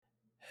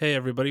Hey,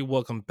 everybody,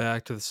 welcome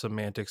back to the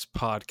Semantics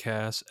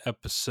Podcast,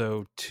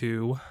 episode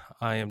 2.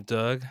 I am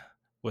Doug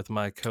with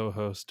my co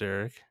host,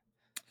 Derek,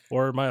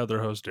 or my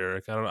other host,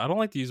 Derek. I don't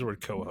like to use the word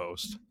co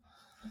host.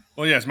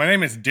 Well, yes, my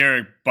name is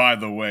Derek, by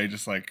the way.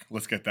 Just like,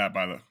 let's get that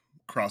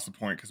across the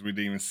point because we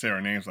didn't even say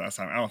our names last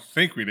time. I don't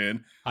think we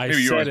did.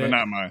 Maybe yours, but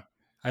not mine.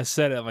 I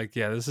said it like,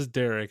 yeah, this is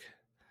Derek.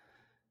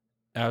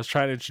 I was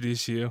trying to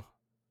introduce you,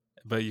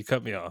 but you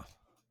cut me off.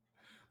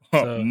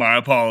 So, my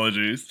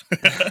apologies.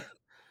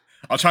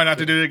 I'll try not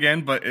to do it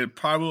again, but it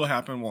probably will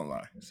happen, won't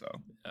lie. So,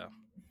 yeah.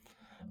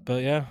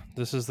 But yeah,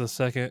 this is the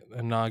second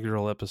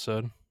inaugural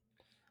episode.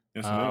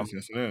 Yes, it is.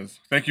 Yes, it is.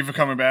 Thank you for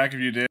coming back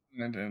if you did.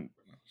 And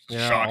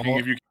yeah, shocking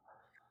if you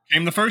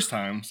came the first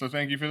time. So,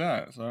 thank you for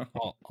that. So,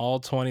 all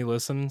 20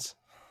 listens.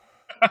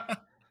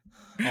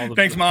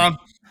 Thanks, Mom.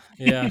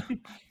 Yeah.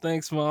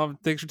 Thanks, Mom.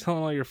 Thanks for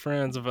telling all your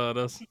friends about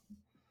us.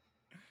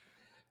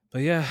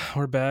 But yeah,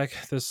 we're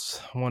back.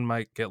 This one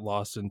might get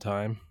lost in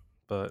time,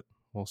 but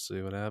we'll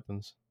see what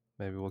happens.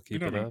 Maybe we'll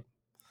keep it up.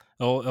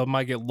 It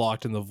might get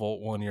locked in the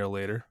vault 1 year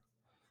later.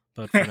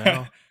 But for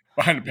now,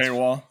 behind a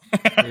paywall.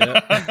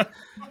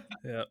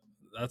 Yeah,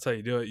 that's how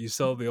you do it. You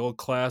sell the old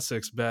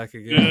classics back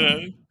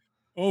again. Yeah.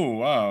 Oh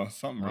wow,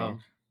 something broke.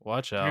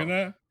 Watch out! Hear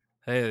that?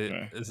 Hey,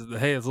 okay. It's a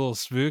little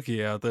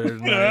spooky out there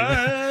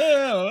tonight.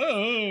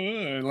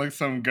 Like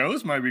some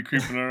ghost might be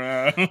creeping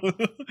around.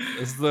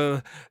 It's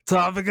the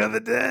topic of the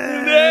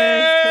day.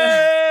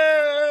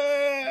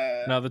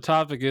 Now the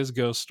topic is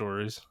ghost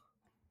stories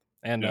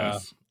and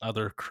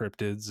other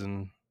cryptids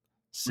and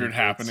weird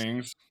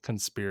happenings,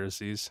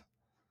 conspiracies.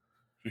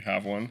 We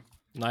have one.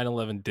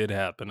 9/11 did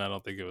happen. I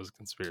don't think it was a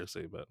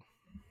conspiracy, but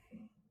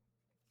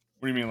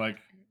what do you mean, like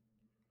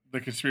the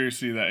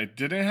conspiracy that it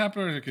didn't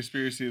happen, or the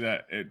conspiracy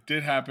that it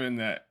did happen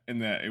that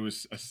it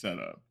was a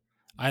setup?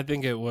 I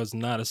think it was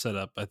not a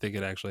setup. I think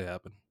it actually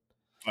happened.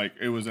 Like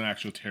it was an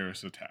actual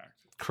terrorist attack.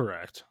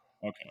 Correct.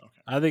 Okay.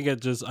 I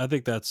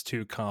think that's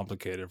too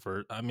complicated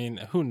for. I mean,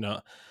 who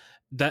knows?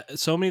 That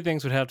so many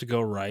things would have to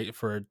go right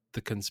for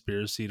the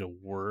conspiracy to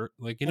work.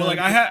 Like, you know, I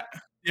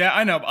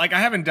know. But, like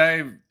I haven't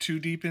dived too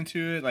deep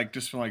into it. Like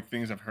just from like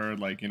things I've heard.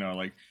 Like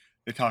like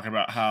they talk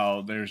about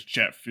how there's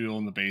jet fuel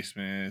in the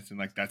basement, and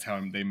like that's how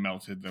they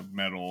melted the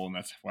metal, and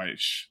that's why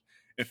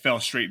it fell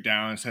straight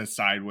down instead of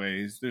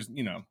sideways. There's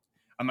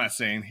I'm not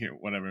saying here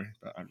whatever,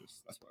 but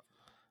that's what.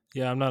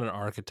 Yeah, I'm not an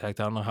architect.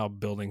 I don't know how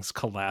buildings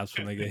collapse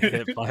when they get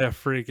hit by a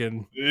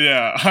freaking.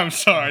 Yeah, I'm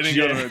sorry. I didn't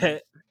go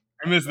to.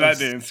 I missed that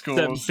day in school.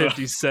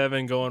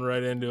 757 going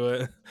right into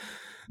it.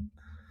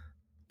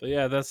 But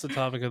yeah, that's the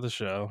topic of the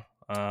show.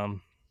 We'll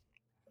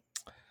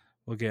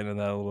get into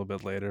that a little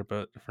bit later,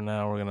 but for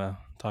now, we're gonna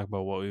talk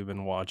about what we've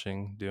been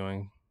watching,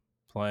 doing,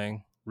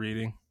 playing,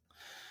 reading,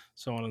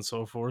 so on and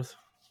so forth.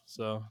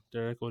 So,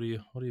 Derek, what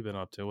have you been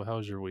up to? How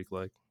was your week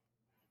like?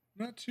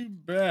 Not too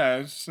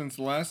bad since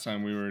the last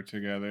time we were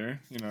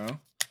together.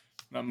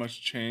 Not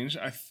much change.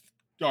 I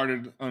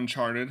started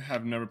Uncharted.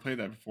 Have never played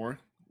that before.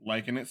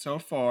 Liking it so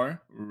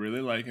far. Really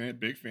liking it.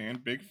 Big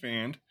fan.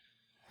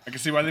 I can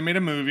see why they made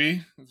a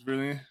movie. It's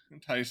really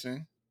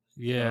enticing.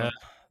 Yeah.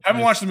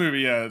 Haven't watched the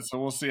movie yet,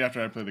 so we'll see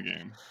after I play the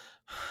game.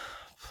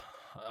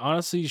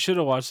 Honestly, you should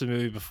have watched the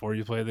movie before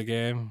you play the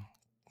game.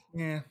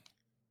 Yeah.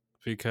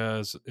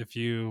 Because if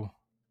you,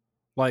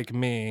 like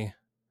me,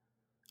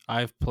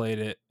 I've played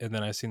it and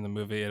then I've seen the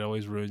movie, it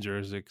always ruins your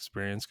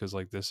experience because,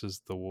 like, this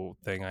is the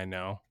thing I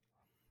know.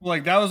 Well,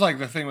 like, that was, like,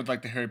 the thing with,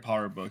 like, the Harry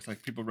Potter books.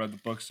 Like, people read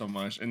the books so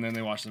much, and then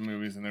they watched the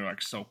movies, and they were,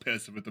 like, so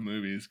pissed with the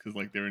movies because,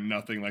 like, they were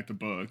nothing like the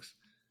books.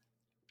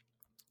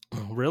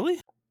 Really?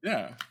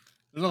 Yeah.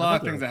 There's a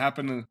lot of things that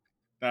happen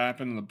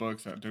in the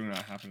books that do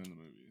not happen in the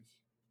movies.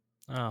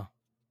 Oh.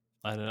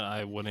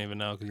 I wouldn't even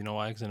know because you know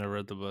why? Because I never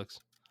read the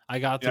books. I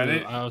got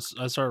through. I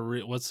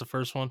started. What's the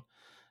first one?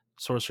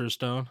 Sorcerer's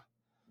Stone.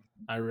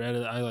 I read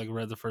it. I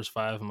read the first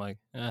 5. I'm like,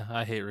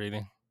 I hate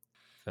reading.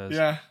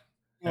 Yeah,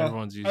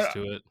 everyone's used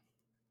to it.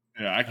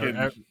 Yeah, I could.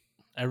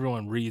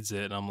 Everyone reads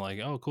it, and I'm like,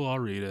 oh, cool, I'll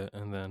read it.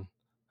 And then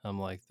I'm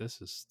like,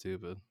 this is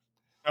stupid.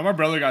 And my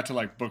brother got to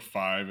like book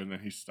 5, and then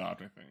he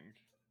stopped. I think.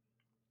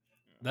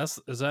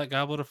 Is that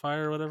Goblet of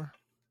Fire or whatever?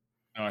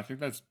 No, I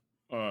think that's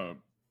Blood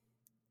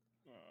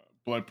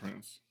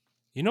Prince.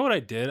 You know what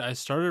I did? I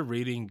started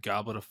reading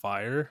Goblet of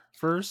Fire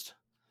first.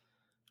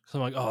 So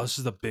I'm like, oh, this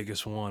is the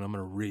biggest one. I'm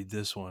going to read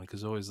this one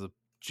because always the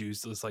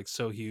juice is like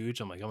so huge.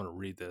 I'm like, I'm going to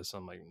read this.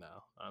 I'm like,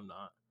 no, I'm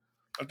not.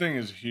 That thing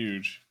is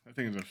huge. That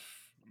thing is a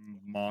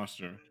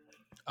monster.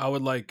 I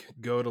would like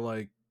go to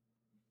like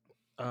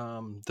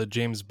the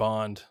James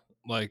Bond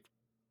like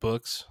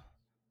books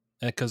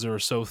because they were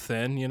so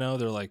thin,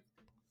 they're like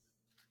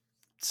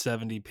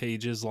 70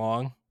 pages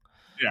long.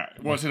 Yeah,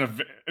 it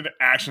wasn't an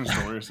action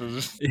story. So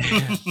just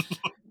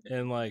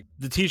and like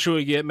the teacher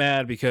would get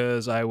mad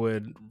because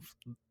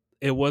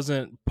it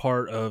wasn't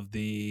part of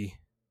the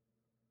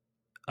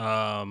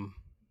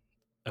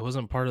it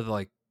wasn't part of the,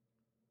 like,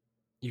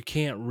 you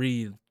can't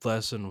read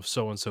less than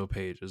so and so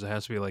pages. It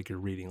has to be like your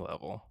reading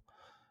level.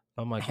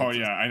 I'm like, oh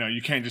yeah, I know.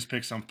 You can't just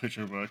pick some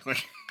picture book.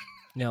 Like,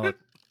 yeah, like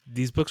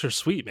these books are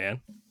sweet,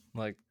 man.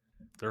 Like,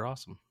 they're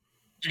awesome.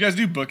 Did you guys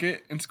do book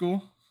it in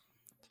school?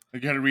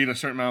 Like you had to read a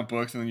certain amount of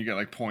books, and then you get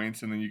like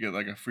points, and then you get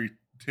like a free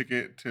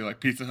ticket to like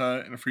Pizza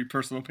Hut and a free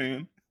personal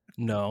pan.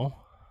 No.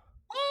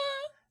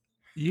 What?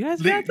 You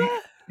guys got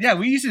that? Yeah,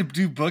 we used to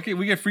do book it.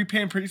 We get free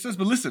pan pizzas.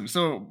 But listen,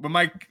 but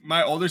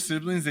my older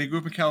siblings, they grew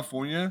up in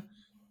California,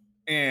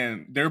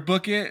 and their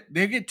book it,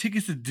 they get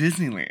tickets to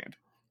Disneyland.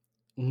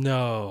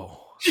 No.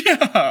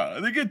 Yeah,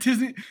 they get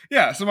Disney.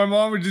 Yeah, so my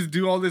mom would just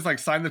do all this, like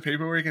sign the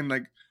paperwork, and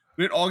like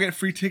we'd all get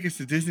free tickets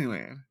to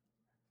Disneyland.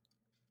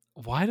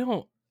 Why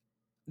don't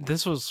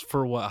this was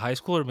for what, high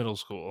school or middle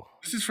school?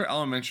 This is for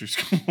elementary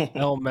school.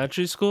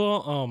 Elementary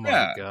school? Oh my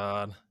Yeah.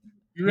 god.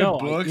 You read No,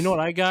 books. you know what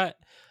I got?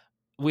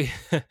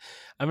 I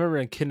remember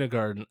in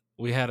kindergarten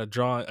we had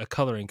a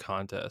coloring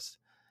contest.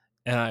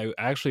 And I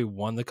actually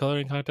won the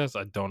coloring contest.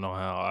 I don't know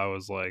how. I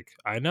was like,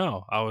 I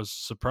know. I was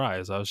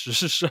surprised. I was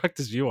just as shocked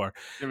as you are.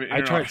 Yeah, but I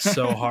you're tried not-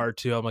 so hard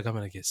too. I'm like, I'm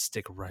gonna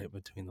stick right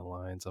between the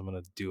lines. I'm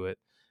gonna do it.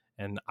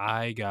 And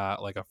I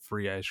got like a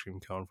free ice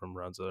cream cone from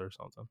Runza or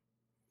something.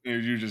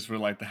 You just were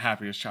like the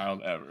happiest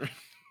child ever.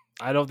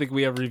 I don't think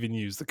we ever even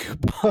used the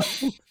coupon.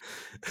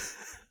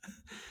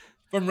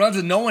 From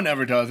Runza, no one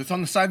ever does. It's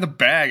on the side of the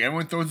bag.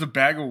 Everyone throws the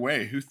bag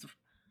away. If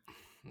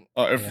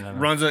Yeah, I know.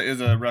 Runza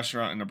is a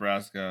restaurant in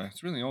Nebraska,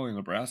 it's really only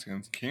Nebraska.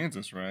 It's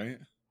Kansas, right?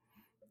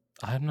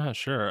 I'm not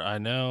sure. I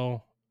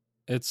know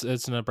it's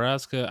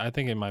Nebraska. I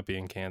think it might be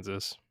in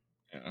Kansas.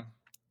 Yeah.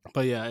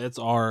 But yeah, it's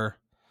our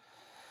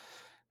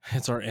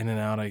In and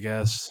Out, I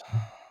guess.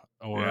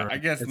 Or Yeah, I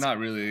guess it's, not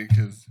really,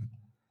 because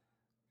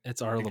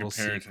it's our little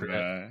compared to secret.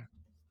 that,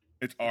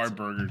 it's our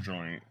burger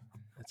joint.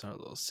 It's our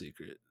little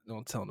secret.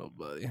 Don't tell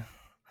nobody.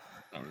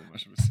 Not really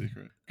much of a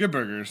secret. Good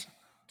burgers.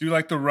 Do you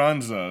like the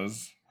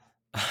Runzas?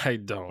 I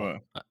don't.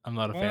 What? I'm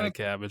not a fan of What?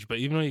 cabbage, but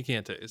even though you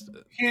can't taste it.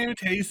 You can't even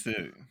taste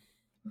it.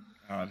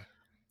 God,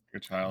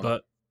 good child.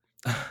 But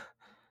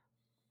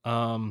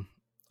I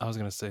was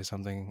gonna say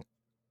something.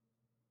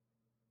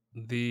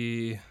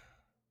 You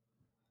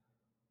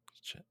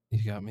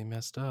got me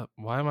messed up.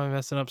 Why am I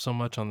messing up so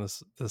much on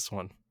this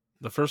one?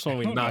 The first one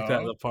we knocked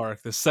out of the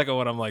park. The second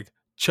one I'm like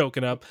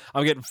choking up.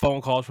 I'm getting phone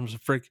calls from some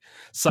freak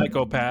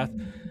psychopath.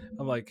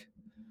 I'm like,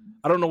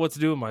 I don't know what to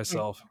do with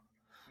myself.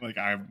 Like,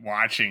 I'm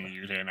watching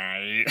you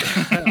tonight.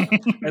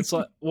 It's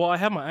like, well, I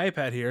have my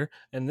iPad here,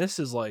 and this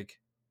is like,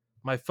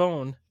 my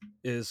phone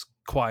is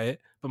quiet,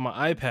 but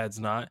my iPad's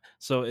not.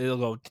 So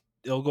it'll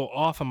go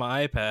off on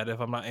my iPad if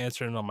I'm not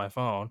answering it on my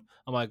phone.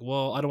 I'm like,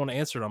 well, I don't want to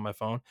answer it on my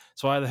phone.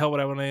 So why the hell would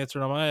I want to answer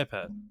it on my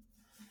iPad?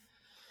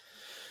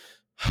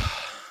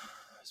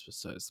 That's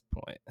besides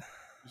the point. You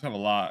just have a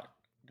lot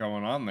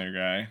going on there,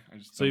 guy.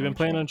 So you've been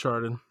playing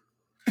Uncharted.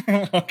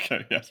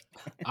 Okay, yes.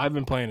 I've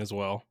been playing as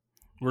well.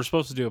 We're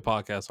supposed to do a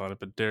podcast on it,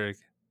 but Derek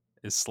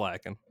is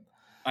slacking.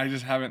 I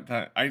just haven't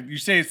you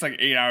say it's like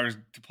 8 hours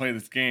to play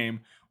this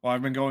game. Well,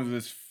 I've been going to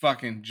this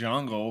fucking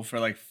jungle for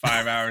like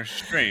 5 hours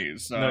straight.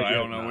 So No, I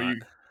don't know what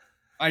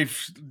I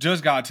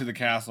just got to the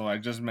castle. I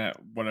just met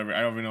whatever. I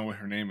don't even know what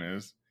her name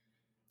is.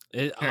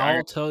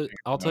 I'll tell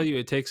you,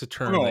 it takes a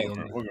turn. We'll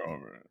go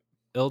over it.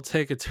 It'll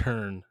take a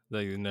turn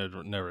that you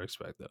never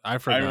expected. I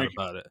forgot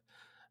about it.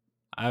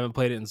 I haven't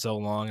played it in so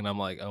long, and I'm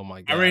like, oh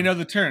my god! I already know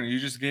the turn. You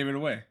just gave it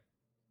away.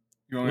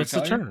 You want What's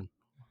me to tell the turn?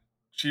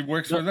 She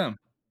works for them.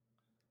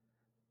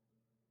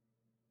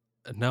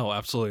 No,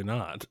 absolutely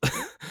not.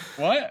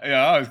 What?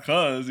 Yeah, I was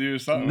close. You were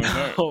something with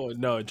her.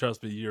 No,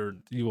 trust me,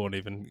 you won't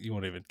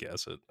even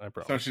guess it. I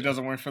promise. So she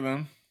doesn't work for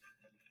them.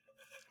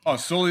 Oh,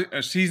 Sully.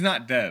 She's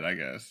not dead, I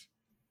guess.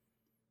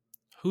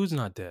 Who's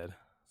not dead?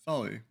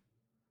 Sully.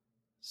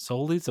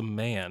 Sully's a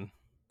man.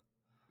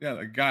 Yeah,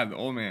 the guy, the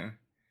old man.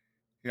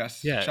 He got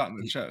shot in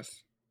the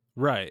chest.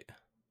 Right.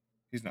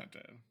 He's not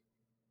dead.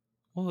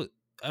 Well,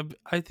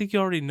 I think you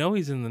already know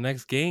he's in the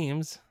next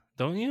games,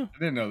 don't you? I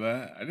didn't know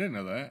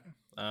that.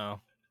 Oh.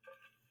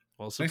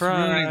 Well, surprise. Thanks for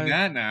ruining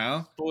that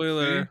now.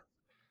 Spoiler. See?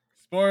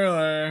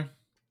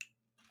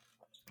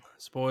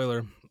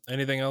 Spoiler.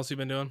 Anything else you've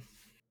been doing?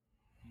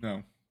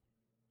 No.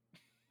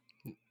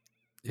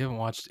 You haven't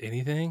watched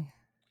anything?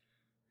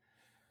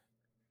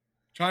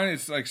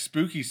 It's like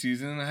spooky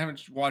season. I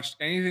haven't watched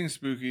anything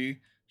spooky.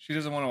 She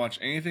doesn't want to watch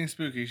anything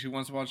spooky. She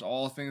wants to watch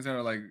all things that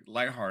are like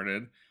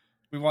lighthearted.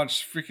 We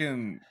watched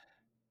freaking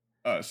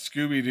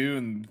Scooby-Doo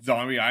and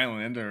Zombie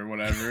Island or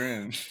whatever.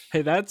 And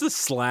hey, that's a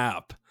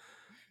slap.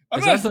 I'm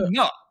not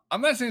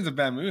saying it's a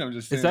bad movie. I'm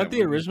just saying. Is that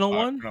the original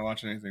one? I'm not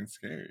watching anything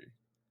scary.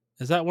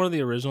 Is that one of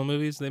the original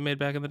movies they made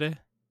back in the day?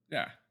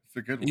 Yeah, it's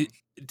a good one.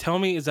 Tell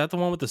me, is that the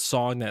one with the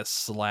song that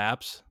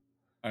slaps?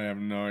 I have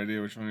no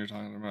idea which one you're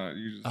talking about.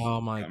 You just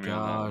oh my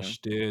gosh,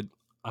 dude.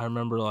 I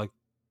remember like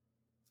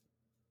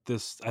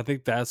this. I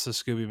think that's the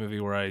Scooby movie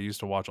where I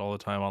used to watch all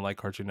the time on like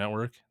Cartoon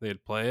Network.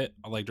 They'd play it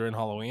like during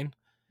Halloween.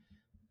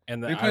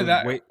 And they play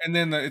that. And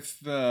then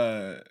it's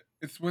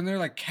when they're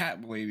like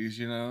cat ladies,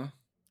 you know?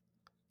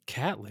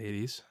 Cat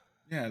ladies?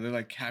 Yeah, they're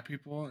like cat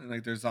people and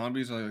like they're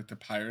zombies or like the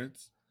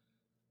pirates.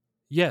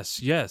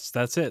 Yes,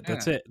 that's it. Yeah.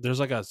 That's it.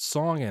 There's like a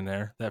song in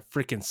there that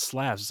freaking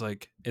slaps. It's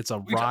like it's a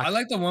rock. I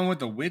like the one with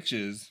the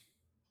witches.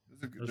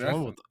 There's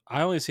one with.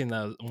 I only seen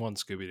that one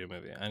Scooby Doo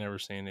movie. I never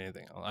seen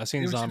anything else. I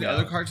seen You ever see Zombie the other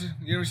Island. cartoon?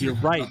 You ever see You're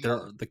right.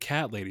 They're the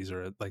cat ladies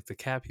are like the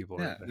cat people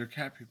yeah, right there. they're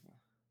cat people.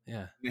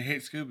 Yeah. They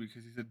hate Scooby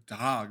because he's a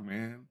dog,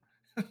 man.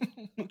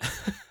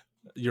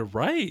 You're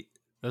right.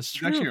 That's He's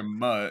true. actually a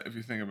mutt if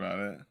you think about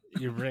it.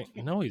 You're right.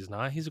 No, he's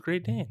not. He's a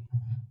Great Dane.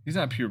 He's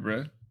not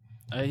purebred.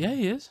 Yeah,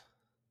 he is.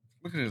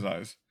 Look at his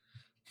eyes.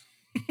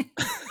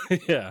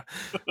 Yeah.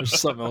 There's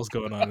something else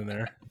going on in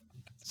there.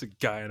 It's a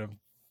guy in a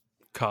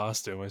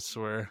costume, I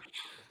swear.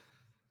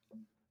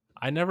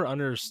 I never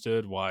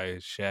understood why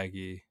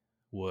Shaggy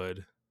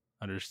would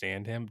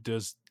understand him.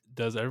 Does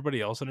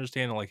everybody else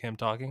understand like him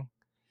talking?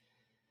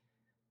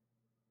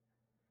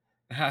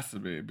 It has to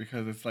be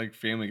because it's like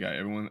Family Guy.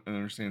 Everyone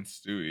understands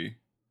Stewie.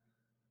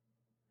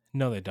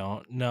 No, they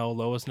don't. No,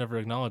 Lois never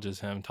acknowledges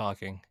him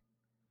talking.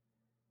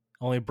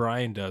 Only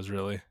Brian does,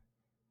 really.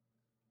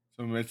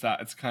 So it's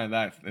that. It's kind of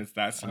that. It's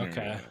that scenario.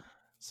 Okay.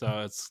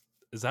 So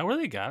is that where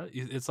they got it?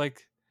 It's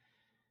like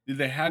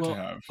They had to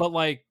have. But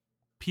like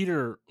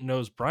Peter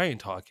knows Brian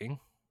talking.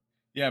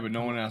 Yeah, but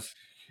no one else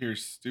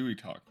hears Stewie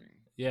talking.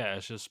 Yeah,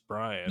 it's just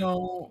Brian.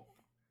 No,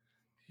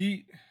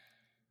 I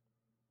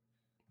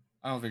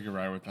don't think you're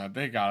right with that.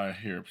 They gotta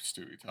hear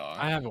Stewie talk.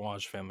 I haven't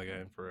watched Family Guy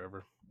in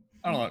forever.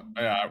 I don't.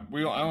 I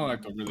don't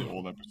like the really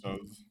old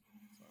episodes.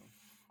 So.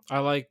 I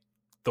like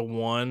the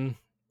one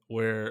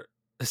where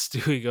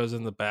Stewie goes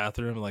in the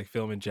bathroom like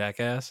filming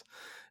Jackass,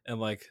 and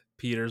like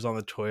Peter's on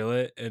the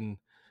toilet, and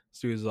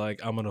Stewie's like,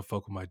 "I'm gonna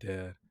fuck with my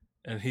dad,"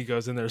 and he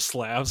goes in there,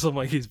 slaps him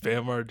like he's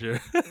Bam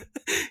Margera.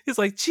 He's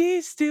like,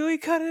 "Geez, Stewie,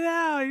 cut it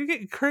out! You're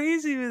getting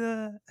crazy with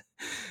that."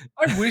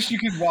 I wish you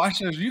could watch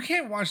those. You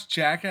can't watch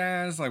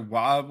Jackass, like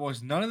Wild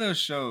Boys, none of those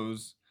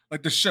shows.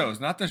 Like the shows,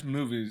 not the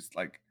movies.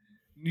 Like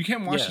you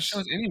can't watch the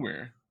shows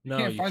anywhere. You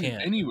can't find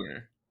them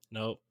anywhere.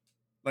 Nope.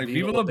 Like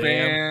Viva La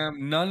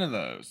Bam, none of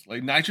those.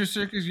 Like Nitro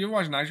Circus. You ever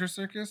watch Nitro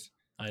Circus?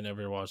 I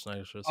never watched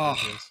Nitro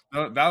Circus.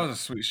 Oh, that was a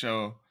sweet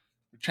show.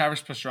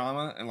 Travis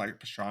Pastrana and like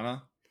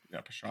Pastrana. Yeah,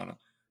 Pastrana.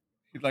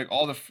 He'd like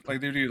all the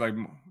like they do like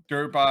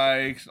dirt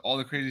bikes, all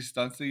the crazy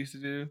stunts they used to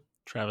do.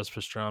 Travis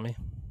Pastrami.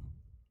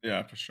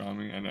 Yeah,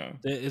 Pastrami. I know.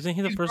 Isn't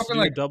he the first to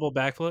do a double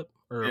backflip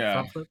or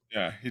front flip?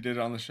 Yeah, he did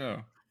it on the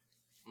show.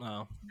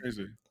 Wow,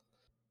 crazy.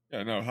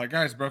 Yeah, no, that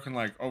guy's broken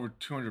like over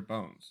 200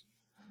 bones.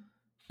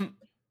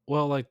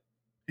 Well, like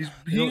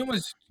he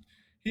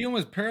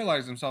almost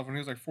paralyzed himself when he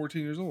was like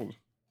 14 years old.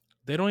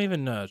 They don't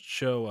even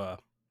show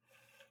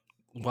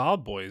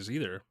Wild Boys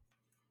either.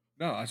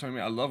 No, that's what I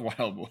mean. I love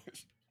Wild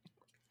Boys.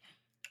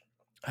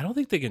 I don't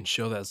think they can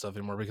show that stuff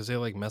anymore because they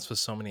like mess with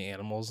so many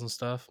animals and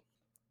stuff.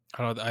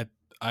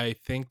 I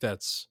think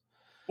that's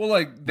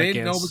like they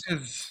know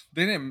because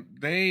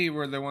they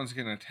were the ones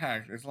getting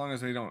attacked. As long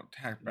as they don't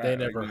attack back, they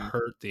never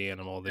hurt the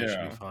animal. They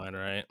should be fine,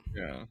 right?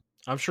 Yeah,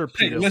 I'm sure.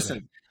 Peter,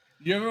 listen,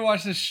 you ever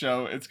watch this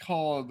show? It's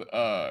called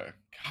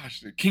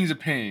Kings of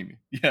Pain.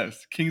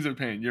 Yes, Kings of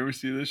Pain. You ever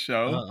see this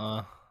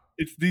show?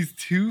 It's these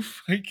two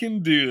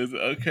freaking dudes.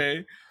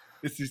 Okay,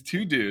 it's these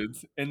two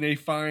dudes, and they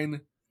find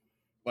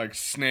like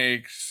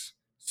snakes,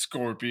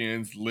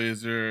 scorpions,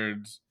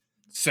 lizards,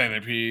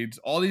 centipedes,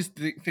 all these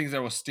things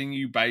that will sting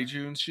you, bite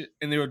you, and shit.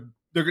 And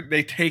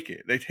they take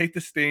it. They take the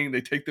sting.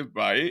 They take the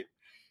bite.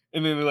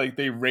 And then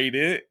they rate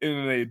it, and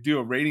then they do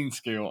a rating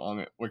scale on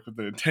it, like with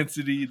the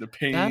intensity, the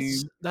pain.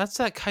 That's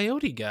that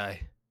coyote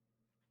guy.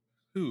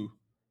 Who?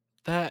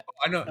 That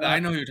I know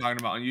who you're talking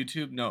about on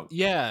YouTube. No.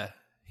 Yeah,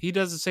 he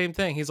does the same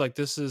thing. He's like,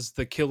 this is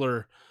the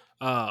killer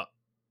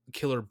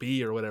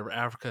bee or whatever.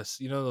 Africa,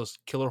 you know those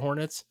killer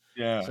hornets.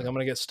 Yeah. It's like, I'm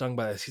gonna get stung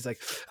by this. He's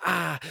like,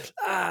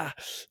 and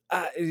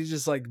he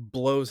just like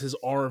blows his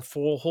arm.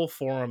 Whole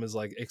forearm is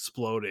like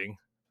exploding,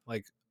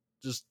 like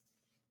just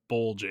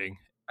bulging.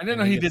 I didn't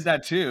know he did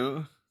that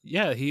too.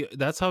 Yeah,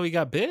 that's how he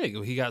got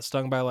big. He got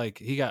stung by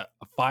he got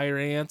fire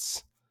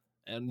ants,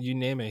 and you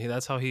name it.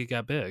 That's how he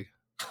got big.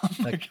 Oh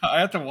my God, I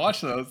have to watch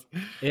those.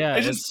 Yeah,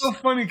 it's just so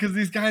funny because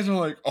these guys are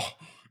like, "Oh,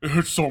 it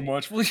hurts so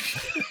much."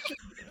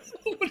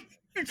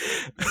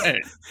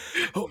 Hey.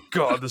 Oh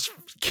God, this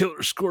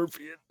killer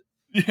scorpion.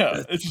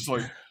 Yeah, it's just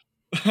like,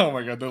 oh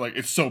my God, they're like,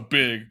 it's so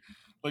big,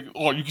 like,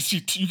 oh, you can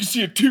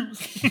see a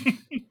tooth.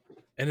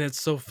 And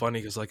it's so funny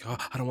because I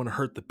don't want to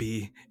hurt the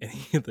bee, and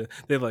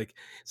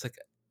it's like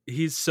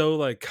he's so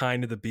like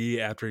kind to the bee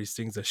after he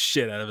stings the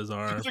shit out of his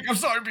arm. He's like, I'm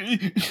sorry,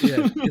 bee.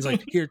 Yeah, he's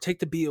like, here, take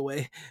the bee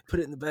away,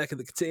 put it in the back of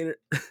the container.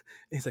 And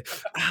he's like,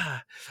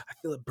 I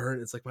feel it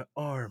burn. It's like my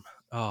arm.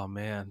 Oh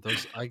man,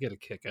 I get a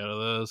kick out of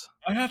those.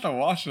 I have to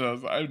watch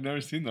those. I've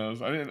never seen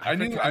those. I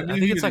think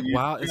it's like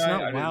Wild. It's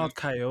not Wild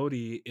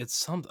Coyote. It's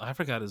some. I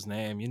forgot his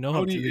name. You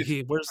know,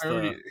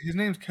 his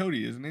name's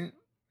Cody, isn't it?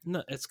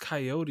 No, it's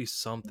Coyote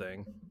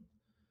something.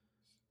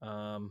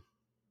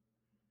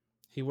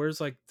 He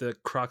wears like the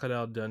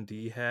Crocodile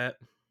Dundee hat.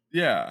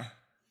 Yeah.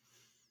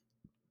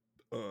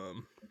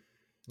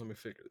 Let me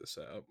figure this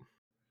out.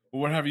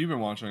 Well, what have you been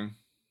watching?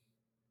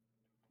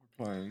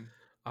 Playing.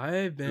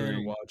 I've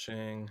been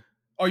watching.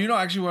 Oh, you know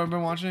actually what I've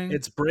been watching?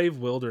 It's Brave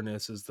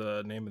Wilderness is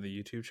the name of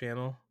the YouTube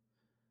channel.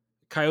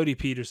 Coyote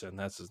Peterson,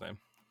 that's his name.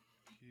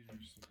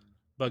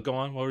 But go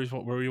on. What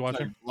were you It's like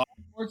watching? a lot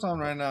of sports on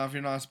right now. If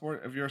you're not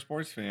if you're a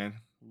sports fan,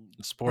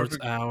 Sports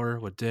perfect. Hour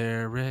with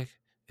Derek.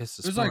 It's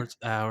the There's like, Sports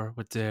Hour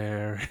with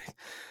Derek.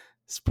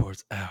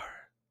 Sports Hour.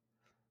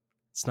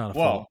 It's not a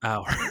full well,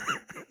 hour.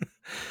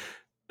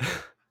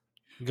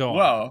 Go on.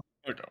 well,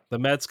 okay. The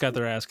Mets got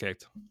their ass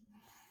kicked.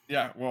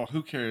 Yeah, well,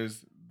 who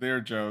cares?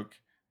 Their joke.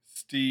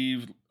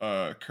 Steve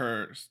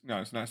Kerr. No,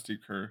 it's not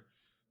Steve Kerr.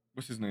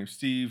 What's his name?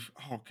 Steve.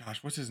 Oh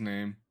gosh, what's his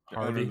name? The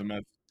owner of the Harvey.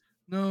 Mets.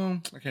 No,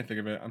 I can't think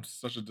of it. I'm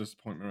such a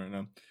disappointment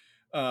right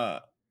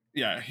now.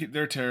 Yeah,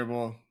 they're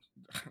terrible.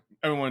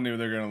 Everyone knew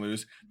they were gonna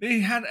lose.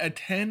 They had a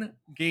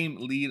 10-game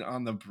lead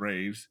on the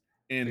Braves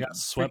They in got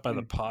swept by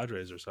the freaking.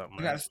 Padres or something,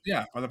 They right? got,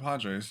 yeah, by the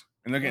Padres,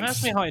 and they're Don't getting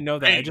ask me how I know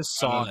that. I spanked just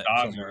by saw the it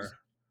Dodgers. somewhere.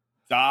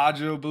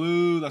 Dodger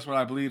blue. That's what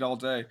I bleed all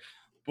day.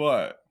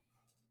 But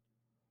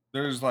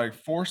there's like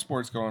 4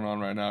 sports going on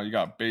right now. You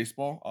got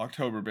baseball,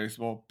 October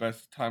baseball,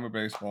 best time of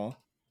baseball.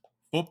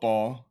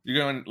 Football, you're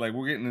going like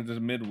we're getting into the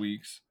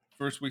midweeks,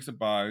 first weeks of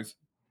buys.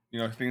 You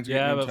know, things are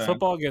getting Yeah, but intense.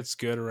 football gets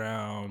good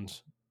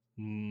around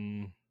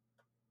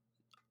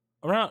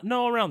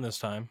around this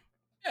time.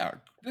 Yeah,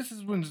 this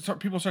is when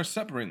people start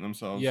separating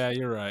themselves. Yeah,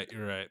 you're right.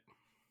 You're right.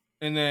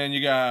 And then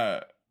you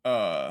got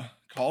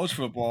college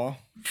football,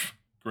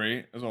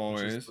 great as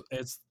always.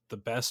 It's the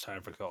best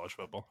time for college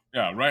football.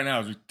 Yeah, right now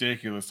is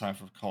ridiculous time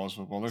for college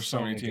football. There's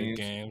so many good teams.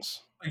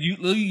 games. Like,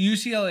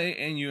 UCLA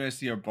and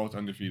USC are both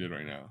undefeated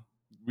right now.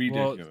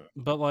 Ridiculous. Well,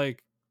 but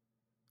like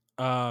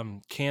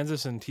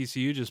Kansas and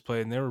TCU just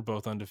played and they were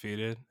both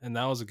undefeated and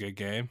that was a good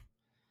game.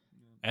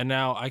 And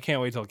now I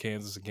can't wait till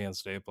Kansas and Kansas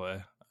State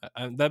play.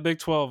 That Big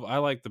 12, I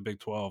like the Big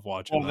 12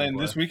 watching. Well, then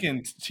this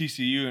weekend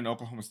TCU and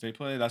Oklahoma State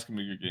play. That's gonna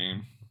be a good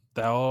game.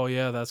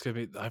 That's gonna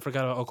be. I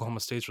forgot about Oklahoma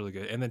State's really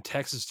good, and then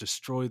Texas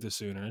destroyed the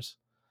Sooners.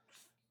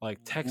 Like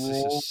Texas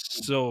is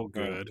so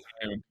good.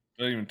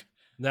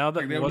 Now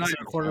that like, what's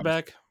their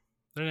quarterback?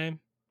 Their name?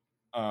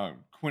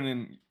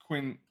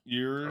 Quinn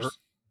Ewers.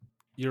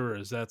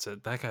 Ewers, that's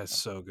it. That guy's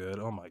so good.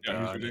 Oh my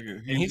god! He's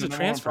ridiculous. And he's a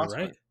transfer,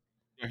 right?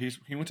 Yeah,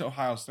 he went to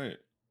Ohio State,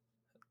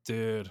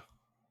 dude.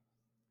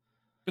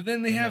 But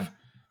then they have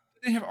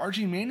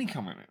Archie Manning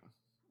coming in,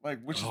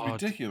 like, which is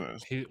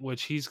ridiculous.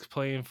 He's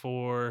playing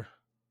for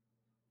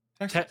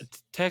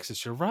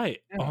Texas. You're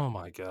right. Yeah. Oh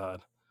my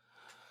god.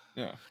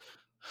 Yeah.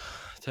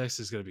 Texas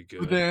is gonna be good.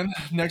 But then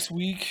next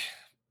week,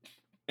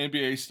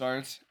 NBA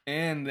starts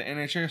and the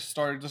NHL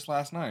started just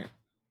last night.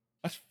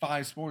 That's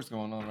 5 sports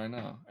going on right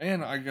now.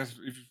 And I guess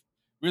if you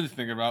really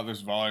think about it,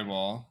 there's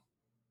volleyball.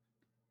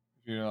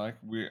 You know, like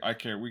we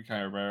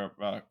care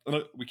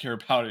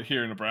about it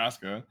here in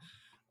Nebraska.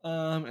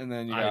 And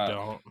then you got, I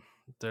don't.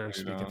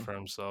 Derek's speaking for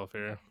himself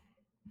here.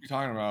 You're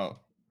talking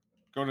about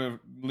go to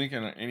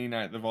Lincoln any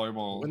night. The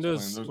volleyball.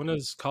 When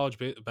does college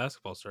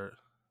basketball start?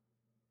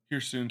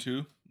 Here soon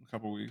too. A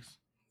couple weeks.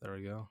 There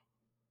we go.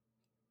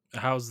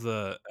 How's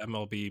the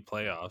MLB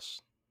playoffs?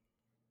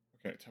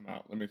 Okay, time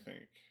out. Let me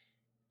think.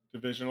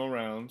 Divisional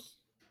rounds.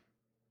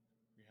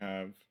 We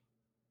have.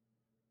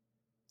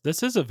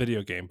 This is a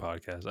video game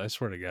podcast. I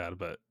swear to God,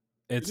 but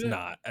it's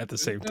not at the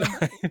same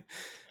time.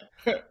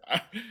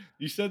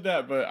 You said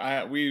that,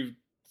 but we've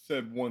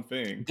said one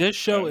thing. This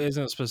show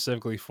isn't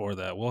specifically for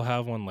that. We'll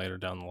have one later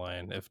down the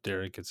line if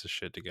Derek gets his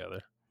shit together.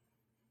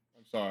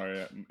 I'm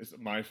sorry. It's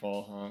my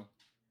fault, huh?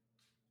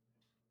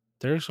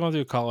 Derek's going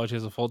through college. He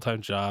has a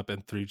full-time job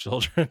and 3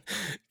 children.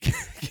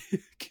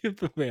 Give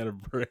the man a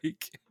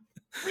break.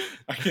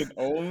 I can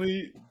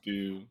only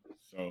do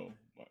so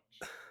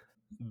much.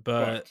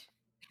 But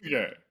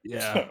yeah.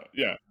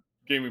 Yeah.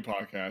 Gaming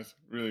podcast.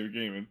 Really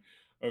gaming.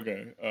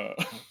 Okay.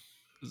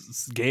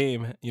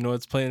 Game. You know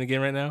what's playing the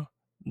game right now?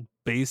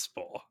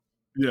 Baseball.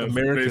 Yes,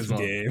 America's baseball.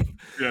 game.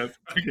 Yes.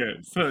 Okay.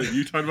 So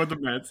you talked about the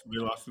Mets. They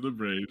lost to the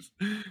Braves.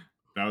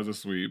 That was a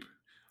sweep.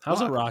 How's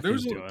the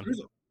Rockies doing?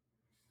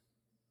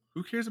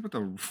 Who cares about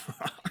the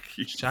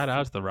Rockies? Shout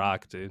out to the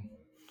Rock, dude.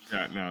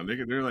 Yeah, no,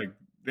 they're like,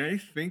 they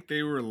think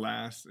they were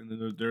last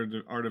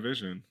in our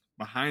division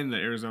behind the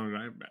Arizona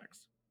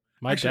Diamondbacks.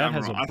 My dad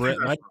has a brick.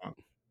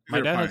 My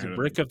dad has a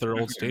brick of their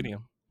old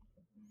stadium.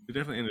 They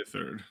definitely ended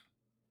third.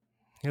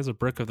 He has a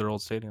brick of their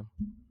old stadium.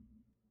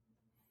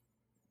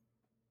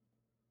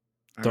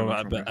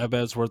 I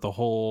bet it's worth a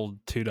whole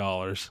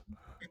 $2.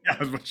 Yeah, I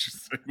was about to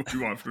say what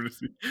you want for to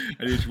see.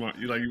 I just want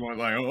you want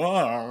like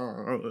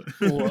whoa,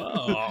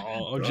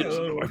 just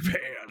my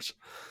pants.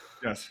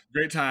 Yes,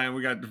 great time.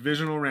 We got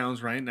divisional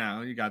rounds right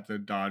now. You got the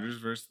Dodgers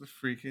versus the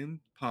freaking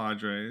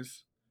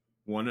Padres.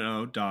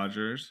 1-0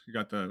 Dodgers. You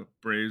got the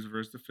Braves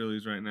versus the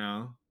Phillies right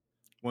now.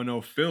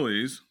 1-0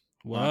 Phillies.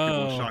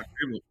 Wow,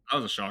 that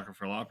was a shocker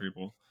for a lot of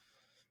people.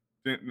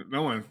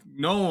 No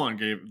one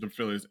gave the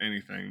Phillies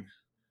anything.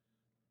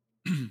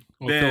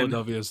 Well,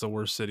 Philadelphia is the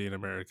worst city in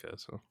America,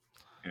 so.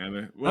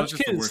 Yeah,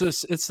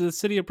 it's the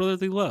city of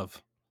brotherly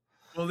love.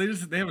 Well, they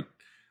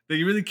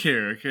really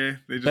care. Okay,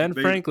 Ben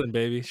Franklin,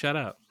 baby, shout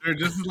out. They're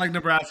just like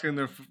Nebraska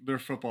and their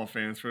football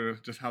fans for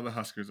just how the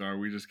Huskers are.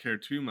 We just care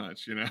too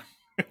much, you know.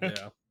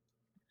 Yeah.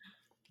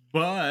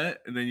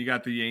 And then you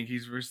got the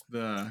Yankees versus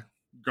the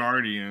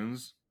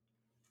Guardians,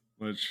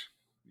 which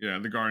Yeah,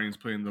 the Guardians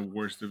play in the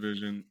worst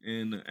division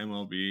in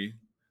MLB.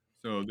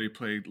 So they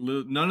played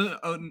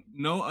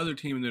no other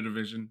team in their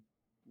division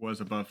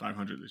was above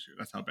 500 this year.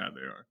 That's how bad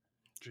they are.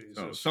 So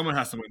Jesus. someone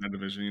has to win that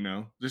division,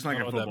 just I like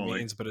don't know in what that football.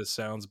 means, but it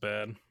sounds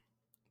bad.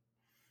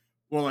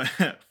 Well, like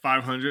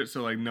 500.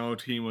 So like no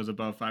team was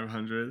above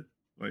 500.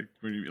 Like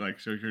when you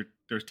so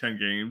there's 10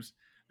 games,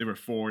 they were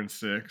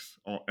 4-6.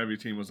 Every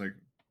team was like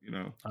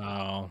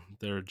Oh,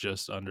 they're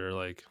just under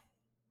like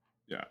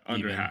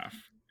under even. half.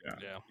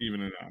 Yeah.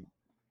 Even it out.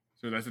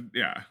 So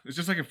it's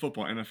just like in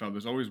football, NFL.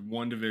 There's always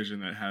one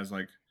division that has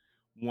like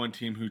one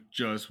team who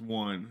just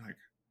won, like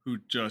who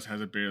just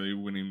has a barely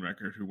winning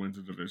record, who wins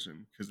the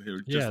division because they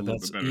were just a little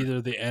That's bit better.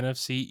 either the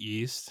NFC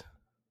East,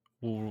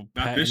 Not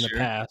in this the year.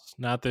 past,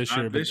 not this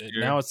year, Not but this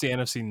year. now it's the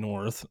NFC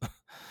North.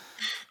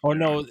 Oh Yeah.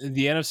 no,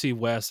 the NFC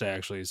West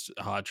actually is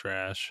hot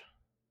trash.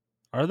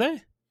 Are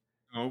they?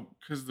 No,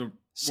 because the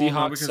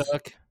Seahawks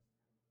suck.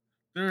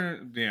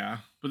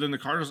 but then the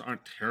Cardinals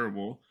aren't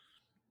terrible.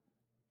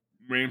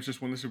 Rams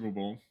just won the Super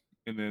Bowl,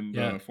 and then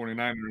Yeah. the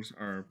 49ers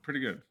are pretty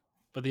good.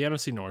 But the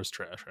NFC North is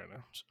trash right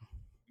now. So.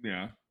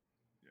 Yeah.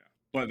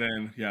 But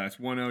then it's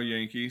 1-0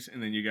 Yankees,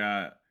 and then you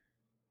got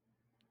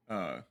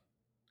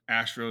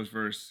Astros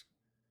versus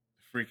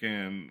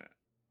freaking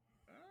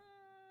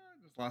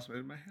just lost it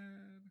in my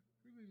head.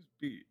 Who did they just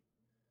beat?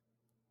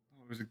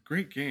 Oh, it was a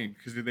great game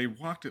because they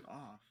walked it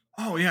off.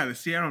 Oh yeah, the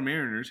Seattle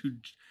Mariners, who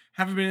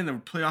haven't been in the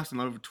playoffs in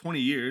over 20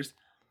 years.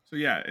 So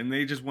yeah, and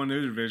they just won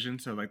their division.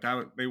 So like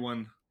they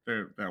won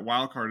that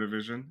wild card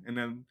division, and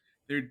then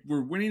they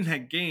were winning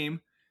that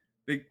game.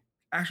 The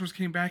Astros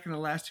came back in the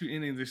last 2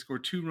 innings. They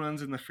scored 2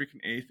 runs in the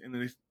freaking 8th, and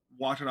then they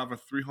walked it off a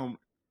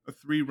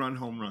 3-run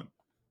home run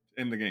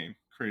in the game.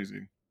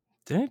 Crazy.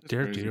 Didn't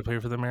Derek Jeter play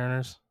for the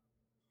Mariners?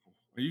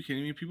 Are you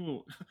kidding me?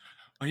 People,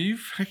 are you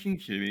freaking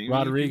kidding me?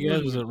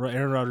 Rodriguez? Was it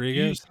Aaron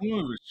Rodriguez?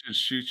 Someone would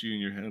just shoot you in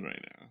your head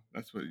right now.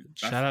 That's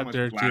Shout out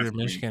Derek Jeter,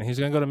 Michigan. He's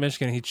gonna go to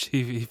Michigan.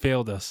 He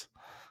failed us.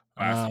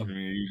 Blasphemy.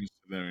 You just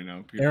said that right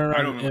now.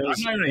 I'm not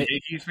even a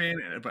Yankees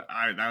fan, but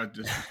that was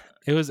just.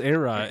 It was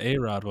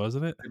A-Rod,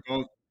 wasn't it?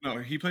 No,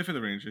 he played for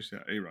the Rangers. Yeah,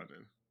 A-Rod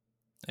did.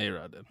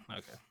 A-Rod did.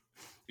 Okay.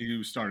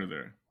 He started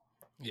there.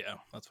 Yeah,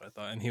 that's what I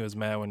thought. And he was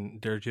mad when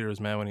Derek Jeter was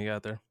mad when he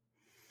got there.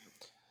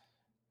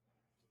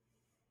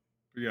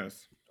 But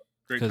yes.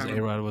 Because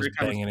A-Rod was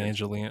banging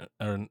Angelina,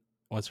 or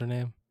what's her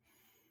name?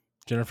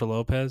 Jennifer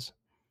Lopez?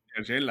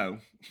 Yeah, J-Lo.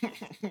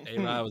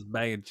 A-Rod was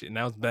banging.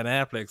 Now it's Ben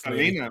Affleck.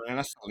 Selena, man.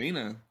 That's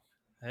Selena.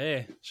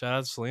 Hey, shout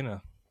out to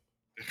Selena.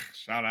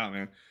 Shout out,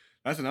 man.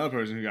 That's another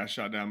person who got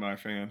shot down by a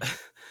fan.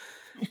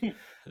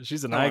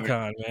 She's an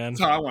icon, man.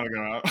 That's how I want to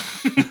go out.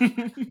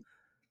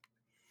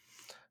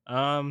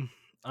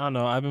 I don't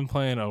know. I've been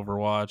playing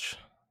Overwatch.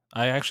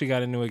 I actually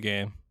got into a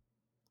game.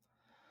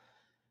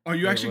 Oh,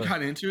 you actually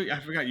got into it? I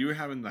forgot you were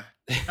having the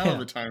hell of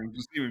a time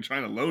just even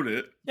trying to load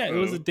it. Yeah, it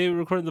was the day we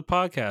recorded the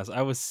podcast.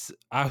 I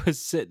was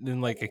sitting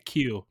in like a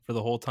queue for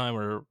the whole time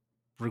we were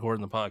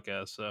recording the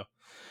podcast. So,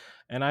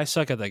 and I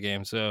suck at that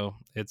game, so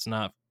it's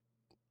not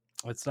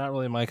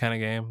really my kind of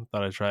game.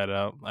 Thought I'd try it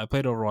out. I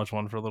played Overwatch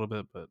 1 for a little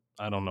bit, but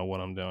I don't know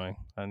what I'm doing.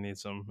 I need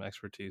some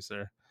expertise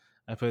there.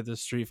 I played the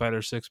Street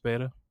Fighter 6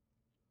 beta.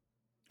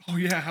 Oh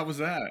yeah, how was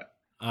that?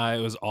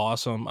 It was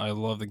awesome. I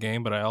love the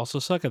game, but I also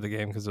suck at the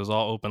game because it was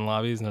all open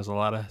lobbies and there's a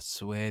lot of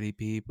sweaty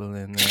people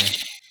in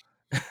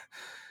there.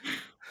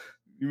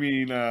 You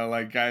mean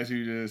like guys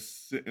who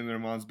just sit in their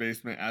mom's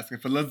basement asking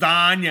for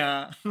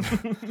lasagna?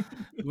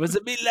 Was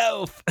it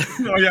meatloaf?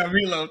 Oh yeah,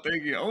 meatloaf.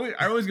 Thank you.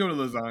 I always go to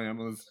lasagna.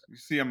 You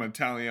see, I'm an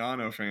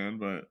Italiano fan,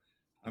 but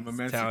I'm a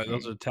Mexican.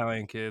 Those are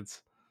Italian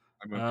kids.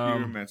 I'm a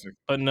pure Mexican.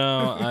 But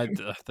no,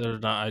 they're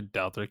not. I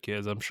doubt they're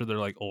kids. I'm sure they're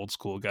like old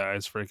school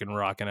guys, freaking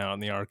rocking out in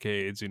the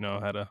arcades. You know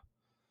how to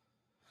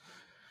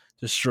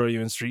destroy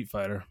you in Street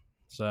Fighter.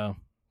 So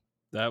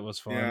that was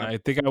fun. Yeah. I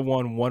think I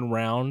won 1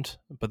 round,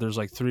 but there's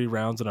like 3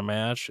 rounds in a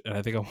match, and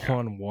I think I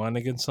won 1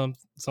 against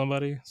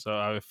somebody. So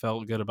I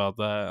felt good about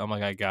that. I'm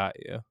like, I got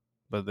you,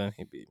 but then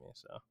he beat me.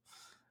 So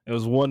it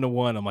was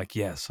 1-1. I'm like,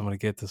 yes, I'm gonna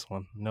get this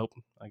one. Nope,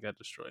 I got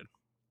destroyed.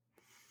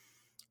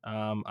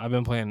 I've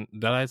been playing.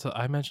 Did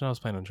I mentioned I was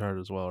playing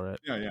Uncharted as well, right?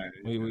 Yeah.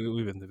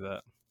 We've been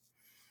through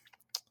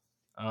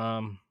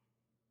that.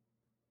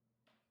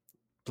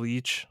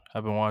 Bleach.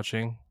 I've been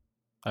watching.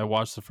 I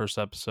watched the first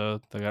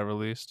episode that got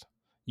released.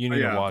 You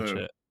need to watch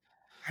it.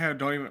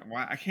 Don't even.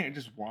 I can't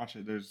just watch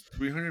it. There's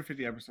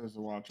 350 episodes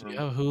to watch. Do you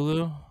have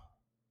Hulu?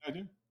 I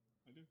do.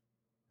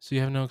 So you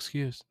have no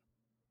excuse.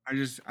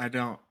 I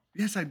don't.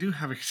 Yes, I do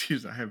have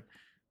excuse. I have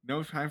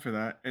no time for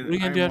that. And what are you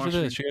gonna do after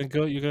this? You're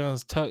gonna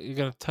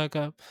tuck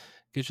up,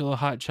 get your little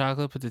hot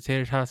chocolate, put the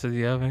tater tots in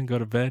the oven, go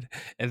to bed,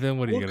 and then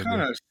what are you gonna do? What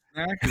kind of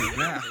snack is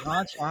that?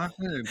 Hot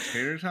chocolate and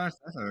tater tots?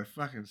 That's a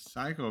fucking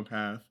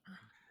psychopath.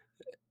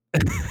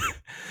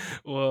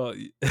 Well,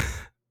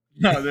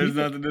 no, there's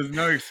nothing. There's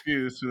no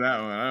excuse for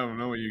that one. I don't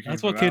know what you.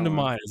 That's what came to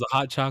mind. Is a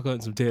hot chocolate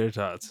and some tater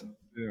tots.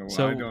 Yeah, well,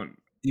 so I don't.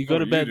 You go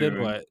to bed, then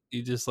what?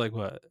 You just like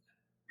what?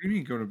 What do you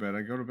mean go to bed?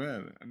 I go to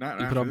bed. Not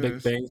you put on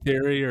Big Bang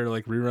Theory or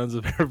like reruns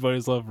of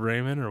Everybody's Love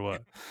Raymond or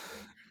what?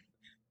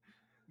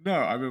 No,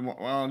 I've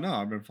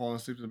been falling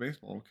asleep to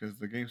baseball because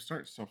the game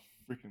starts so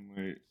freaking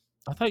late.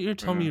 I thought you were Right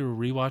telling me now. you were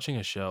rewatching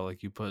a show,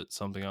 like you put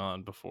something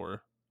on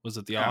before. Was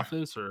it The Yeah,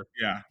 Office or?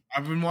 yeah.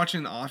 I've been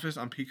watching The Office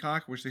on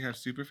Peacock, which they have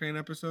super fan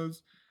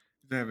episodes.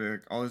 They have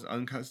like all this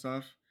uncut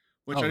stuff,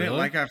 which Oh, I didn't really?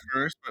 like at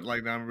first, but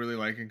like now I'm really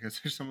liking because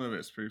some of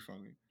it's pretty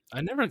funny.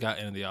 I never got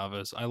into The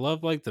Office. I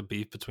love like the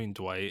beef between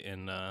Dwight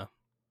and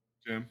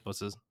Jim. what's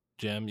his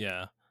Jim.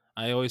 Yeah,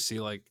 I always see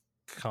like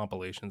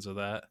compilations of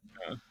that.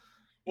 Yeah.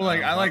 Well,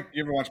 like I How like.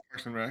 You ever watch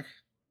Parks and Rec?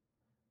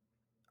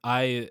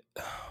 I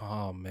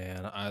oh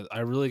man, I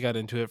really got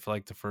into it for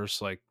like the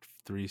first like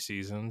 3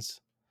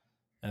 seasons,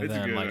 and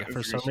then like for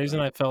It's a some good reason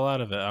show. I fell out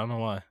of it. I don't know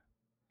why.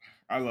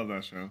 I love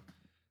that show.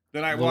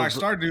 I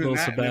started doing Little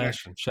that, and then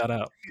Sebastian, shout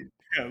out.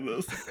 yeah,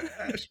 little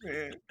Sebastian,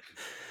 man.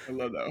 I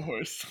love that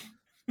horse.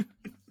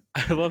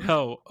 I love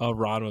how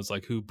Ron was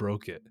like, "Who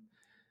broke it?"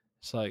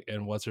 It's like,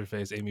 and what's her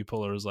face? Amy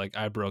Poehler was like,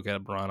 "I broke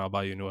it, Ron. I'll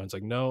buy you a new one." It's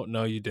like, no,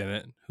 no, you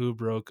didn't. Who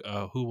broke?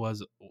 Who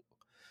was?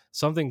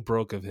 Something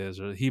broke of his,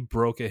 or he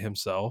broke it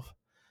himself.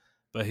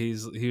 But he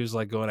was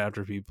like going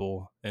after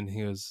people, and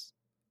he was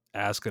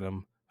asking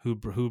them who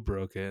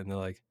broke it, and they're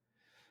like,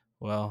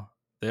 well,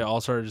 they all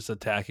started just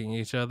attacking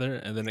each other,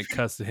 and then it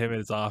cuts to him in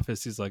his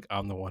office. He's like,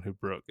 I'm the one who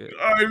broke it.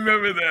 I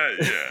remember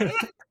that.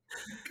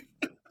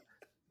 Yeah.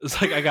 It's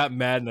like I got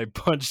mad and I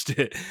punched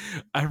it.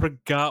 I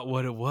forgot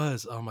what it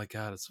was. Oh my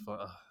god, it's fun.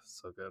 Oh,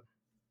 so good.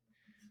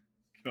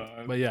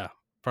 God. But yeah,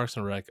 Parks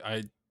and Rec.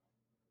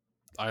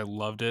 I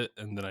loved it,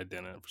 and then I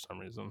didn't for some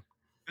reason.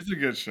 It's a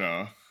good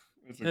show.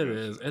 It's a It good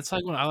show. is. It's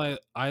like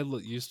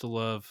when used to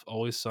love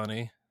Always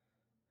Sunny.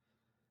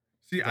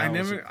 See, That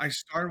was I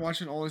started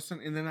watching all this stuff,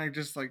 and then I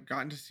just like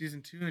got into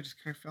season 2 and I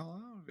just kind of fell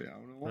out of it. I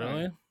don't know why.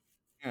 really.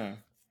 Yeah.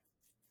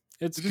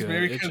 It's It's just good.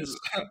 maybe It because just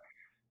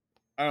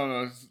I don't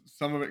know.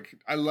 Some of it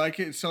I like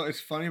it, so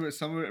it's funny, but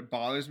some of it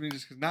bothers me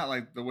just because not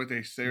like the what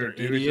they say or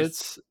they're do.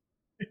 idiots.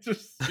 It's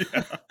just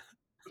yeah.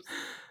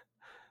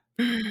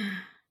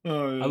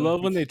 Oh I yeah.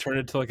 love when they turn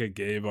it to like a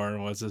gay bar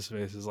and what's his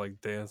face is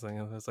like dancing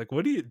and it's like,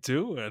 what are you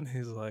doing?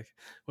 He's like,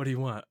 what do you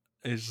want?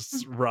 And he's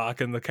just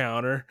rocking the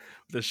counter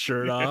with his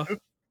shirt Yeah. off.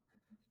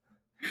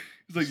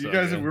 It's like you So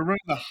guys good. we're running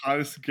the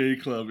hottest gay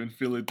club in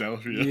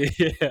Philadelphia.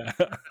 Yeah.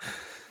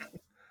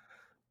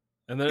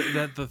 And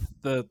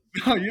the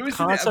Oh, you ever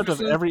see the concept of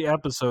episode? every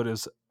episode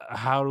is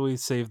how do we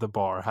save the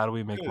bar? How do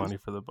we make Yes. money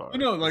for the Oh, bar?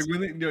 no, like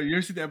when you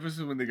ever see the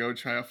episode when they go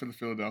try out for the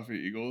Philadelphia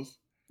Eagles?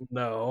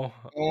 No.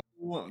 Oh,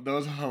 that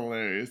was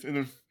hilarious. And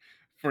then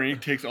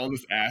Frank takes all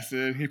this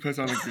acid, he puts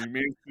on a Green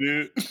Man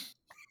suit,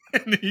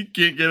 and he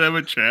can't get out of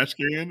a trash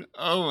can.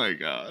 Oh my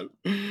god.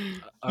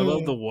 I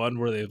love the one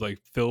where they like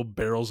fill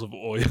barrels of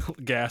oil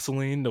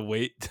gasoline to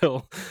wait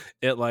till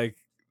it like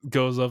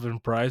goes up in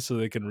price so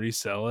they can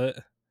resell it,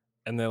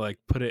 and they like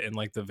put it in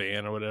like the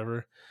van or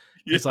whatever.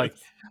 It's like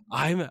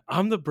Yes.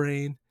 I'm the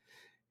brain,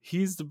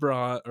 he's the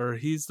bra or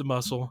he's the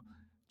muscle,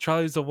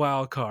 Charlie's the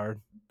wild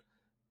card,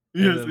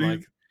 and Yes, then like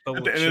the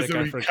at little the end of chick the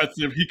I he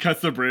forget.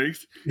 cuts the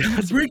brakes. He's like,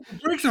 That's the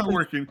brakes aren't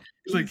working."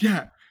 He's like,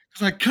 "Yeah,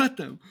 because I cut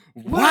them.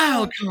 wow.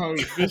 Wild card,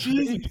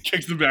 bitches."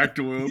 Kicks the back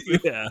door open.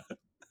 Yeah,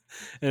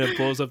 and it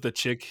blows up the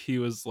chick. He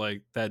was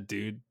like that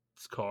dude's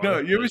No,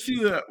 car. you ever That see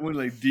she's that when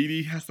like Dee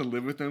Dee has to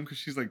live with them because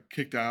she's like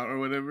kicked out or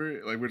whatever,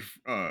 like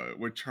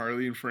with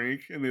Charlie and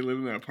Frank, and they live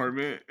in an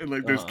apartment, and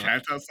like there's uh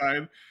cats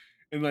outside,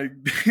 and like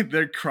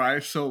their cry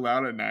so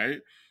loud at night,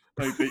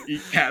 like they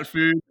eat cat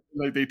food,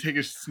 like they take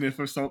a sniff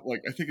of something,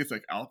 like I think it's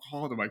like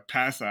alcohol to like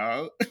pass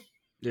out,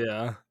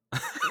 yeah.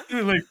 and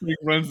then like Frank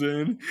runs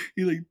in,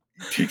 he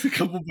takes a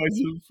couple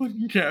bites of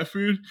fucking cat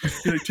food,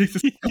 he like takes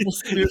a couple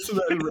sniffs of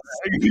that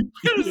rag, and he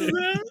passes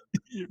out.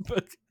 You're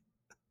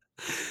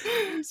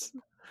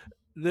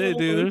they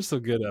do. Oh, There's some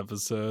good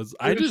episodes.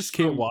 I there's just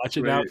can't some watch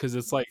it now great. because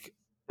it's like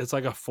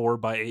a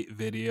 4x8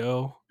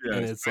 video,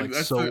 and Yes, it's like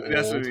that's so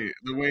that's what I old. mean.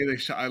 The way they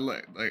shot,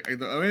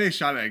 the way they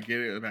shot it. I get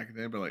it back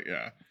then, but like,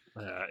 yeah,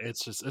 Yeah,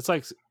 it's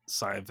like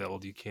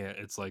Seinfeld. You can't.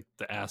 It's like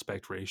the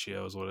aspect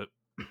ratio is what it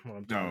what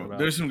I'm talking no, about.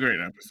 there's some great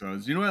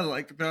episodes. You know what I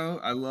like though?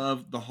 I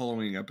love the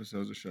Halloween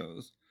episodes of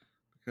shows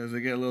because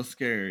they get a little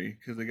scary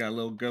because they got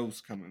little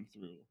ghosts coming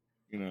through.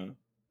 You know,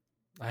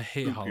 I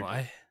hate spook people.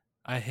 I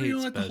Oh, you hate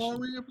don't like the special.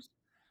 Halloween episode?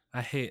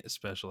 I hate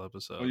special Oh,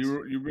 episodes.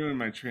 you ruined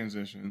my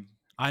transition.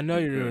 I know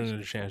you're Because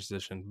doing a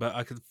transition, but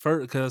I could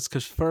first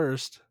because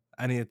first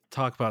I need to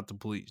talk about the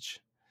Bleach.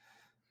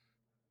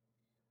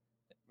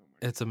 oh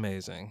my It's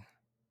amazing.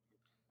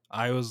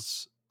 I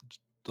was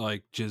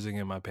like jizzing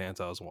in my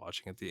pants. I was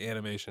watching it. The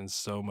animation's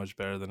so much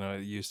better than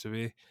it used to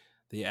be.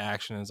 The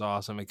action is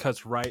awesome. It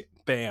cuts right,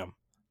 bam,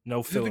 no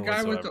is it the filler guy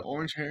with the whatsoever.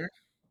 orange hair?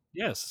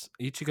 Yes,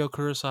 Ichigo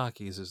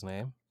Kurosaki is his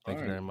name. All Thank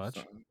you right, very much.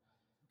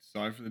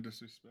 sorry for the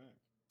disrespect.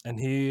 And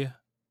he,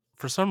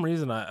 for some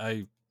reason,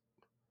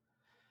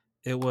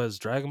 it was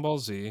Dragon Ball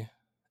Z,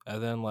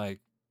 and then like,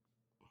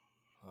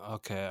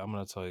 okay, I'm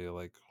gonna tell you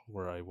like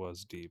where I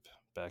was deep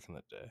back in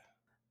the day.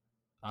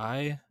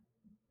 I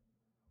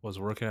was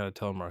working at a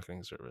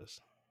telemarketing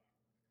service.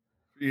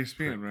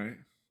 ESPN, right?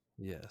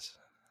 Yes,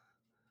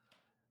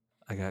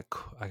 I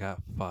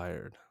got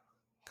fired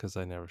because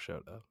I never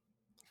showed up,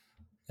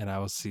 and I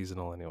was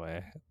seasonal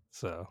anyway.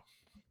 So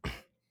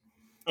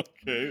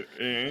Okay,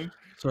 and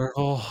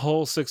our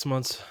whole 6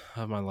 months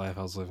of my life,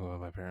 I was living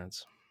with my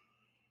parents.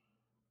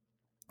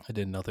 I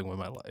did nothing with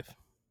my life.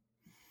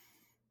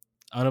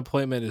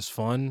 Unemployment is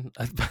fun,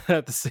 but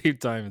at the same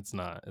time, it's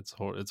not. It's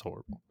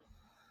horrible.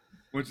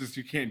 once just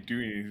you can't do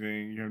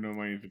anything, you have no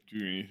money to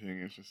do anything.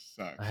 It just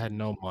sucks. I had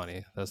no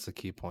money. That's the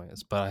key point.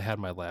 But I had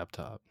my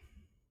laptop.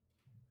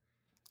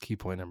 Key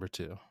point number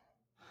 2.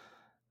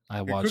 I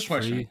Okay, quick watched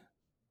question: free.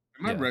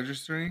 am I Yeah,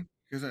 registering?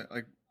 Because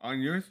like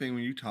on your thing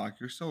when you talk,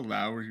 you're so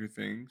loud with your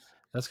things.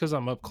 that's because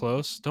I'm up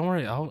close. Don't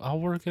worry, I'll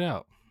work it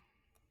out.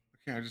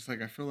 Okay,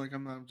 I feel like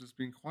I'm not just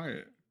being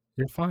quiet.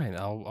 You're fine.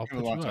 I'll I have a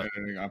put lot you to up.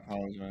 editing. I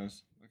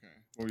apologize. Okay,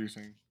 what were you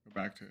saying? Go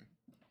back to it.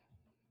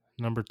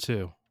 Number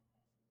 2.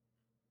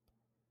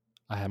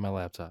 I had my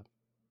laptop,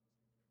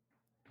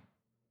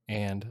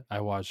 and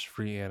I watched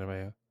free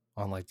anime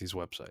on like these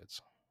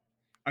websites.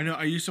 I know.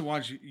 I used to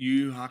watch Yu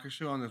Yu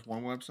Hakusho on this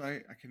one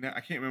website.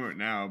 I can't remember it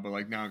now, but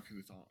like now because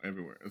it's all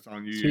everywhere. It's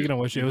on Speaking of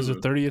which, it was the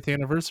Hulu. 30th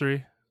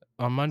anniversary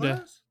on Monday.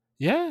 What?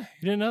 Yeah, you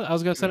didn't know that? I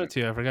was gonna send Yeah. it to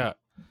you. I forgot.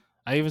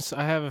 I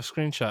have a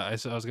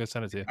screenshot. I was gonna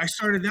send it to you. I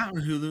started that on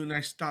Hulu and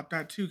I stopped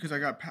that too because I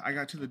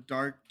got to the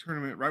dark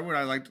tournament right where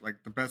I liked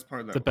like the best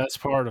part of that. The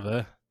best part of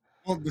it.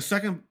 Well, the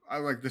second I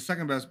like the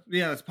second best.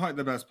 Yeah, that's probably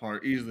the best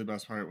part. Easily the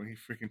best part when he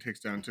freaking takes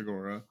down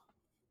Tagora.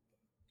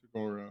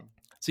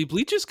 See,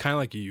 Bleach is kind of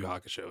like a Yu Yu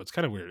Hakusho. It's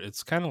kind of weird.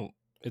 It's kind of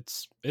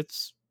it's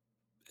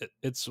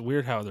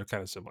weird how they're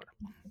kind of similar.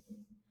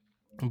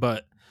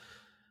 But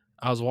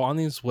I was on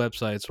these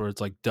websites where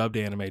it's like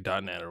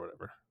dubbedanime.net or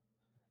whatever,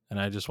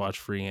 and I just watch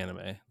free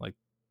anime, like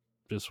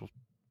just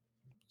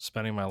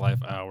spending my life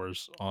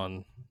hours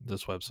on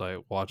this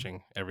website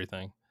watching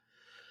everything.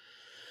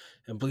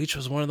 And Bleach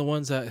was one of the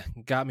ones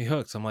that got me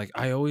hooked. I'm like,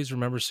 I always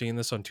remember seeing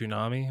this on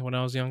Toonami when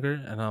I was younger,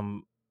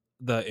 and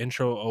the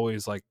intro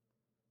always like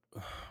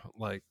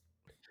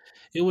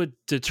it would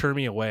deter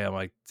me away. I'm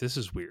like, this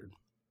is weird.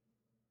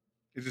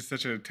 It's just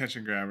such an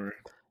attention grabber.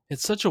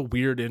 It's such a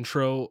weird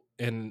intro,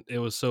 and it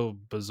was so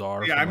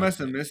bizarre. Yeah, I must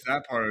have missed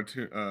that part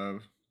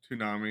of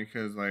Toonami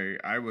because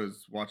like I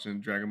was watching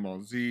Dragon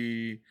Ball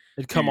Z.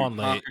 It'd come Yu Yu on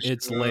late.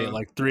 It's late, Hakusho.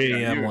 like 3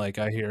 Yeah, a.m. Like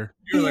I hear.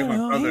 you were like my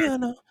brother.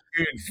 You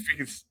would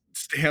freaking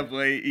stay up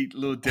late, eat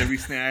little Debbie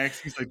snacks.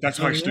 He's like, that's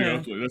how I stay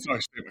up late. That's how I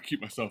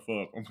keep myself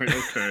up. I'm like,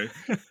 okay.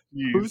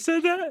 Who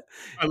said that?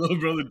 My little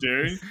brother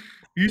Darren.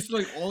 He used to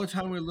like all the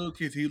time when we were little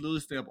kids. He literally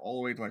stay up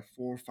all the way to like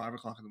 4 or 5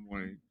 o'clock in the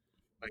morning,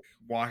 like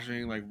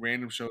watching like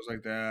random shows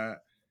like that.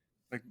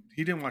 Like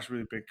he didn't watch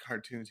really big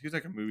cartoons. He was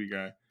like a movie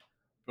guy,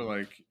 but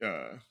like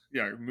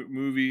yeah,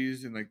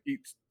 movies and like eat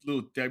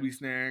little Debbie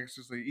snacks,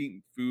 just like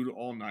eating food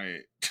all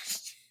night.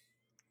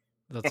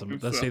 That's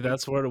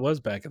what it was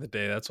back in the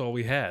day. That's all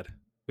we had.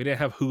 We didn't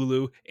have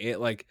Hulu. And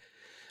like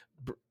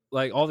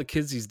all the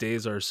kids these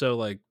days are so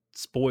like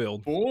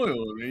spoiled.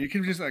 You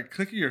can just like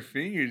click your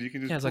fingers. You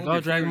can just it's like, oh,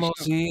 Dragon Ball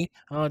Z,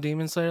 oh,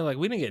 Demon Slayer. Like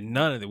we didn't get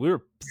none of it. We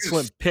were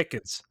slim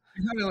pickings.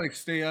 You had to like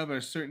stay up at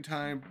a certain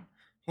time.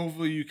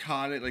 Hopefully you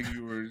caught it. Like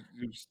you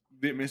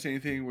didn't miss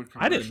anything.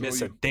 I didn't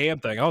miss a damn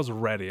thing. I was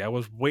ready. I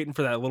was waiting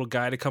for that little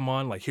guy to come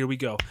on. Like, here we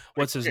go.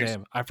 What's his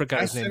name? I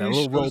forgot his name. That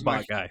little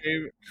robot guy.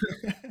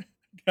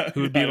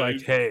 Who would be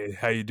like, hey,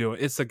 how you doing?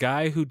 It's the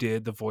guy who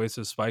did the voice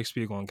of Spike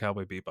Spiegel and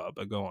Cowboy Bebop.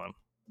 But go on.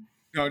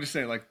 No, I'm just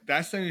saying, like,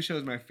 that 70 show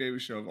is my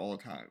favorite show of all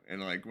time.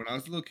 And like when I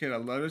was a little kid, I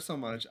loved it so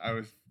much.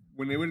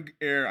 When they would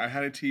air, I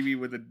had a TV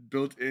with a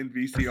built-in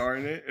VCR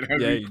in it, and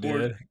I'd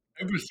record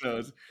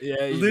episodes. Yeah,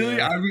 literally,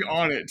 I'd be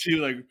on it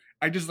too.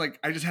 I just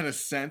had a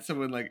sense of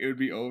when like it would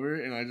be over,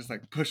 and I just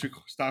like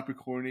stop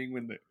recording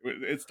when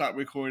it stopped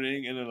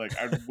recording, and then like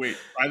I'd wait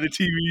by the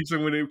TV,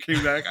 so when it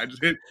came back, I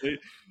just hit it,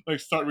 like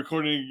start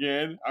recording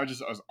again. I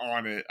was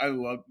on it.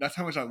 That's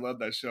how much I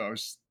loved that show. I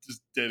was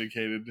just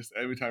dedicated, just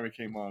every time it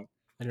came on.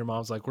 And your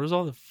mom's like, "Where's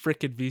all the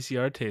freaking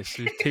VCR tapes?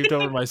 She taped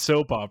over my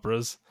soap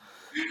operas."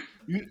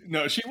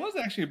 No, she was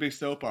actually a big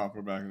soap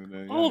opera back in the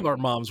day. All of our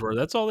moms were.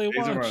 That's all they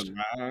watched.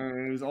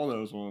 It was all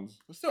those ones.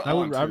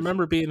 I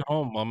remember being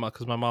home,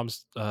 because my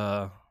mom's.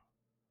 I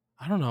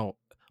don't know.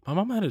 My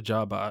mom had a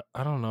job. But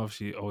I don't know if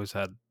she always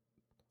had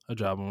a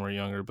job when we were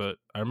younger. But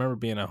I remember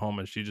being at home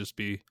and she'd just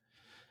be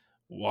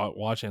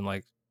watching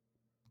like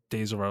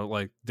Days of Our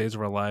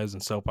Lives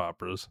and soap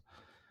operas,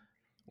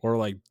 or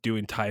like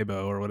doing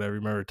Taibo or whatever.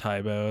 Remember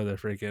Taibo, the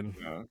freaking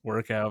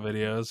workout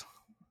videos?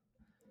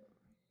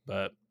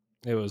 But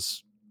it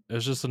was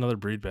just another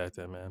breed back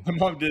then, man. My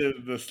mom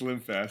did the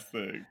Slim Fast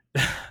thing.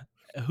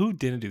 Who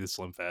didn't do the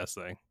Slim Fast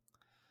thing?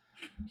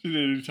 She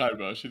didn't do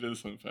Taibo. She did the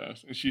Slim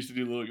Fast, and she used to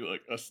do little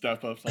like a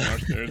step ups on our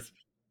stairs.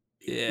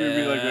 Yeah, we'd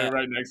be like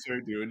right next to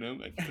her doing them.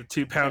 Like, the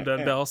 2-pound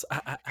dumbbells.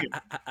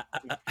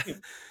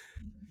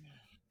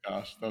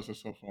 Gosh, those are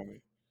so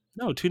funny.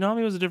 No,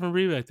 Toonami was a different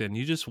breed back then.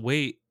 You just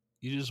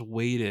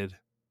waited.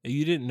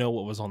 You didn't know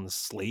what was on the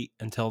slate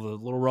until the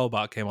little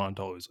robot came on and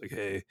told us, like,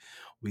 hey,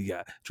 we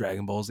got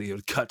Dragon Ball Z. It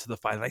would cut to the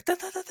fight, like, da,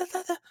 da, da, da,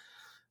 da.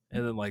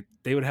 And then, like,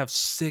 they would have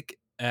sick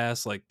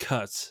ass, like,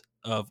 cuts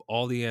of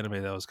all the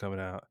anime that was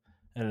coming out.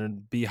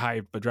 and be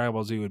hyped. But Dragon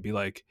Ball Z would be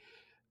like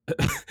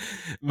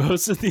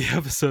most of the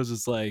episodes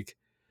is like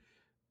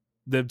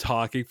them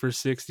talking for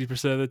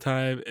 60% of the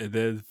time and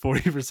then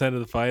 40%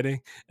 of the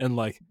fighting, and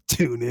like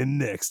tune in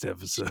next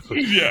episode.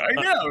 Yeah,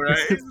 I know, right?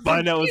 It's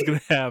Find like, out what's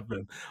gonna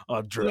happen on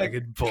like,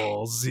 Dragon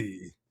Ball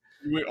Z.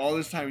 you wait all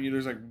this time,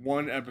 there's like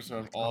one episode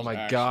of all Oh my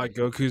action. god,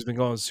 Goku's been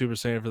going Super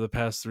Saiyan for the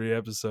past 3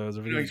 episodes.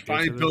 Are we Like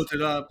finally built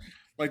it up.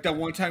 Like that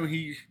one time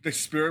the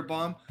spirit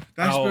bomb.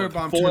 That spirit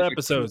bomb 4 took,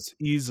 episodes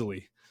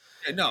easily.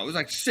 Like, no, it was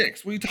like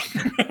 6. What are you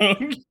talking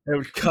about? It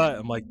would cut.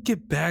 I'm like,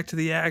 get back to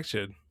the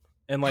action.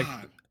 And like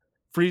God.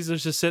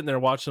 Frieza's just sitting there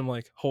watching him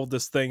like hold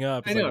this thing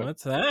up. He's I like, know.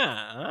 what's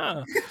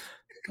that?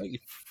 Like, you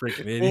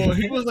freaking idiot. Well,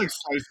 he was like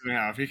sliced in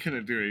half. He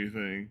couldn't do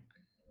anything.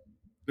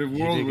 The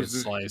world was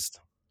just, sliced.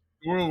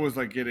 the world was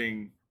like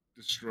getting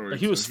destroyed. Like,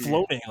 he was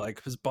floating,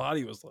 like his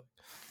body was like.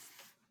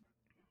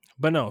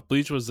 But no,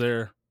 Bleach was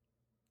there,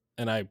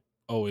 and I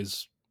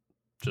always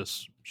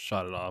just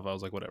shot it off. I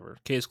was like, whatever.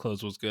 Case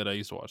Closed was good. I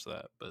used to watch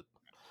that, but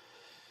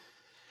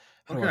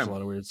I watch a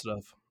lot of weird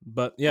stuff.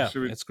 But yeah,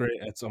 it's great.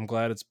 I'm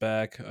glad it's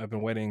back. I've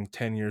been waiting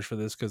 10 years for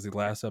this because the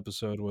last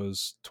episode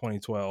was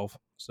 2012.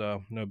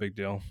 So no big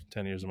deal.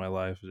 10 years of my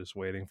life just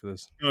waiting for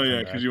this. Oh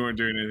yeah, because you weren't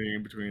doing anything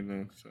in between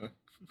then. So.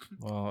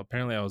 Well,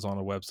 apparently I was on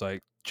a website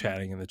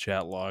chatting in the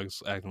chat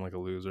logs, acting like a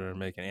loser and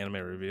making anime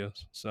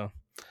reviews. So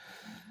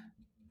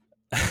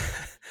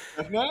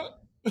Death Note?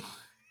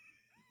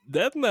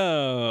 Death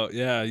Note.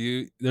 Yeah,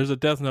 there's a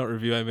Death Note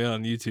review I made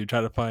on YouTube. Try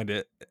to find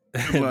it.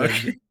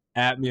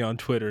 At me on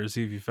Twitter,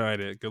 see if you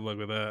find it. Good luck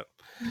with that.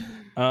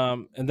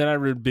 And then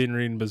I've been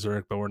reading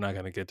Berserk, but we're not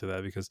going to get to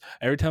that because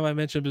every time I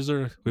mention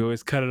Berserk, we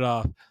always cut it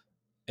off.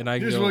 And I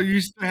go, well,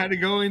 you had to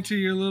go into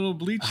your little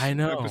Bleach. I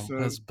know,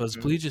 episode.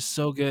 But Bleach is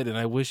so good, and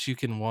I wish you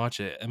can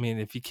watch it. I mean,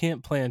 if you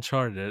can't play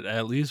Uncharted,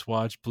 at least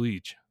watch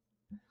Bleach.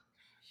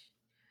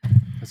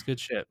 That's good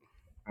shit.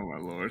 Oh my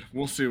lord,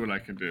 we'll see what I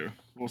can do.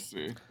 We'll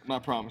see. I'm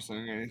not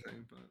promising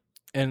anything, but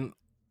and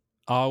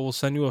I will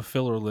send you a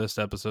filler list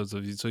episodes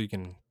of you so you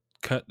can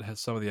cut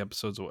some of the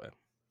episodes away.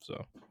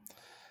 So,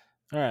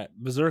 all right,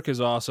 Berserk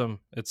is awesome.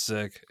 It's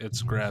sick.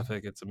 It's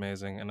graphic. It's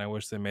amazing, and I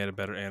wish they made a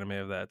better anime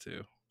of that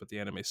too. But the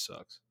anime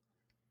sucks.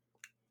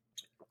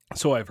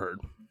 So I've heard.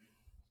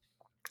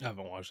 I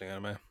haven't watched the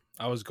anime.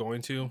 I was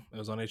going to. It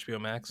was on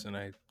HBO Max, and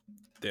I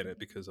did it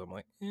because I'm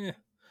like, eh.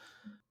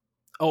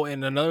 Oh,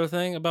 and another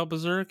thing about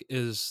Berserk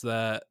is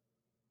that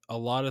a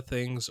lot of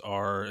things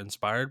are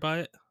inspired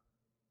by it.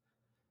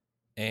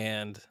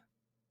 And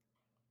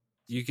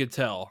you could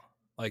tell.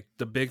 Like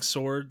the big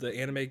sword, the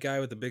anime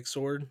guy with the big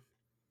sword,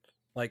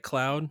 like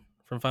Cloud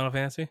from Final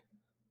Fantasy.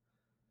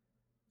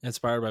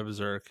 Inspired by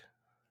Berserk.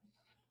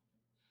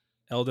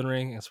 Elden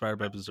Ring, inspired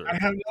by Berserk. I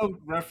have no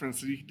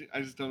reference.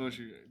 I just don't know what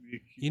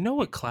you know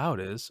what Cloud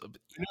is. I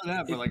know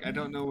that, but like I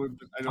don't know what.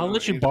 I'll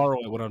let you borrow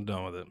it when I'm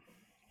done with it.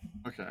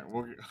 Okay,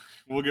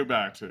 we'll get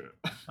back to it.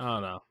 I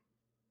don't know.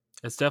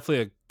 It's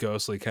definitely a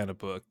ghostly kind of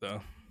book,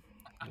 though.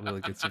 It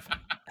really gets you.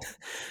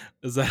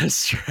 Is that a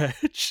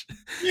stretch?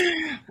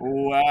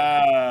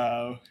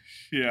 Wow.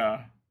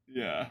 Yeah.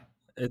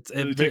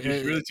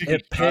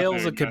 It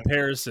pales in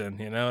comparison.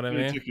 You know what I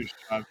mean? Took your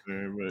shot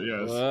there, but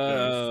yes.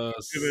 Whoa,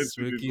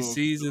 spooky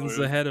seasons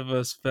ahead of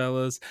us,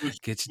 fellas.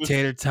 Get your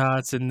tater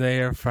tots in the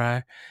air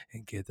fryer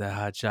and get the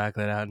hot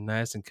chocolate out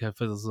nice and put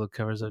those little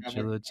covers up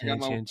your little chin.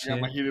 I got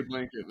my heated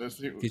blanket. Let's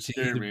see what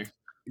scare me.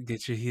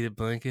 Get your heated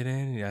blanket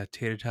in. You got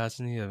tater tots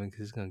in the oven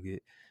because it's gonna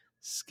get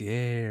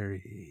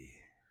scary.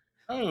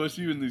 Oh, let's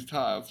use these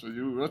tots.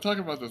 We'll talk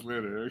about this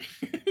later.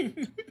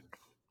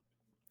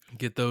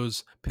 Get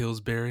those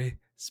Pillsbury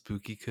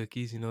spooky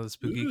cookies. You know the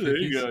spooky cookies? There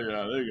you go.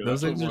 Yeah, there you go.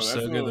 Those things are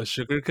so good. The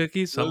sugar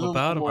cookies, something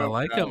about them. I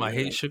like them. I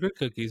hate sugar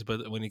cookies,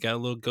 but when you got a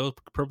little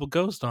purple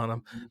ghost on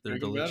them, they're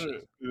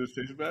delicious. It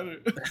tastes better.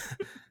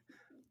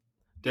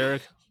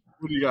 Derek,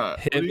 what do you got?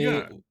 Hit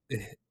me.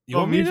 You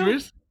want me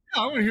first?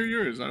 Yeah, I want to hear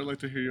yours. I would like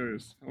to hear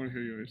yours.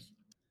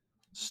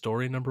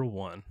 Story number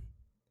 1.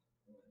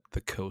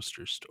 The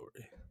coaster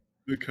story.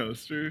 The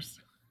coasters?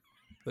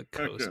 The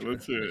coaster. Okay,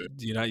 let's hear it.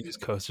 Do you not use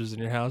coasters in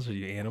your house? Are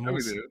you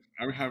animals? I do.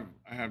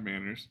 I have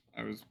manners.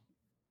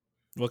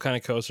 What kind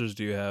of coasters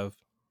do you have?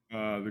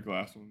 The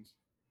glass ones.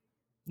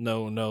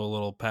 No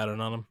little pattern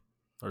on them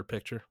or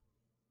picture.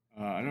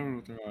 I don't know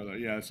what they are though.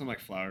 Yeah, it's some like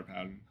flower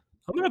pattern.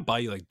 I'm gonna buy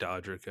you like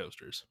Dodger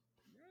coasters.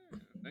 Yeah,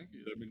 thank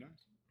you. That'd be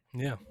nice.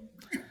 Yeah.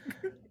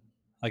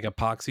 Like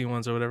epoxy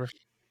ones or whatever.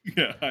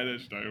 Yeah, I know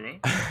what you're talking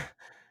about.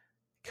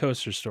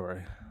 Coaster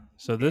story.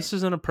 So this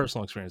isn't a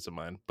personal experience of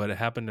mine, but it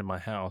happened in my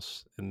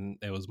house, and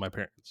it was my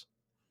parents.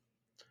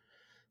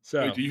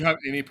 So, wait, do you have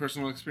any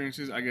personal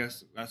experiences? I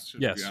guess that should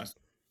be asked.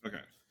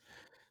 Okay.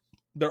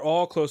 They're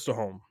all close to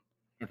home.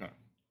 Okay.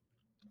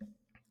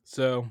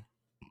 So,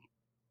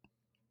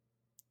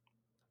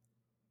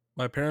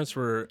 my parents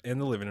were in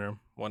the living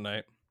room one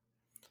night.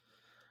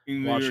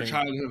 In your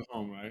childhood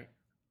home, right?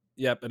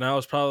 Yep, and I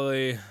was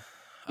probably...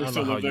 You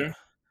still live there?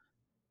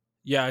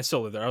 Yeah, I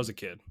still live there. I was a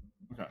kid.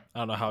 Okay. I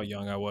don't know how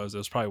young I was. It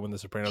was probably when The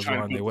Sopranos Trying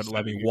were to on. They build the wouldn't let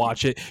set me again.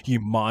 watch it. You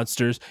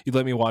monsters! You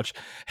let me watch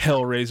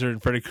Hellraiser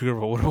and Freddy Krueger,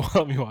 but wouldn't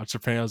let me watch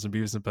Sopranos and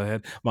Beavis and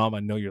Butthead. Mom, I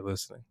know you're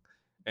listening.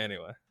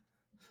 Anyway,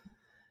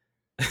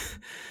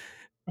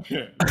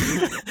 Okay.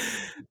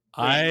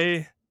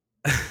 I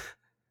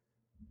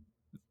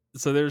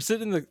so they were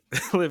sitting in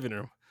the living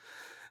room,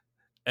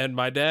 and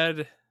my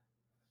dad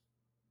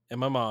and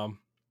my mom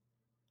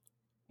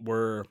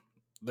were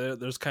there.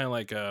 There's kind of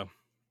like a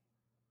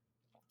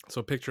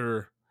so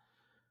picture.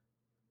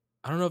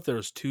 I don't know if there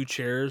was 2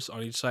 chairs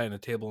on each side and a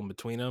table in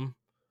between them,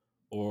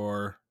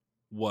 or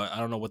what. I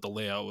don't know what the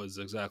layout was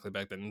exactly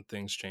back then.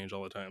 Things change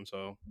all the time,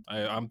 so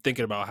I'm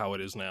thinking about how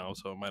it is now.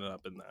 So it might not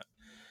have been that.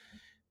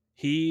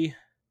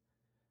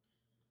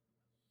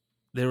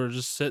 They were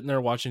just sitting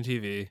there watching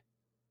TV,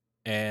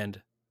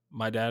 and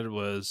my dad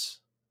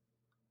was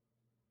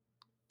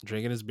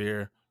drinking his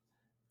beer,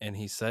 and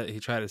he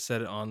tried to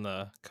set it on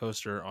the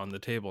coaster on the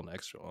table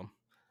next to him,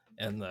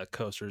 and the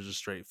coaster just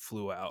straight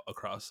flew out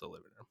across the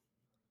living room.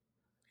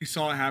 He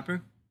saw it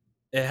happen.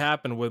 It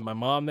happened with my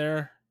mom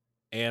there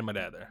and my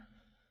dad there.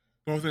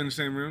 Both in the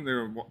same room.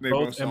 They Both,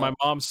 both and saw my it.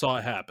 mom saw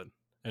it happen,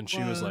 and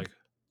she was What? like,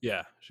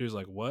 "Yeah," she was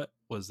like, "What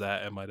was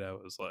that?" And my dad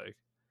was like,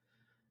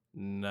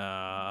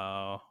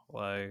 "No,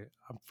 like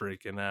I'm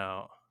freaking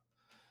out,"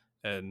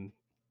 and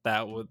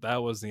that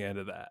was the end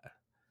of that.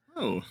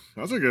 Oh,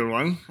 that's a good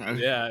one.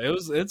 Yeah,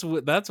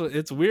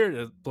 it's weird.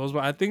 It blows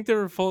my. I think they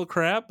were full of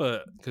crap,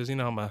 but because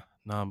I'm a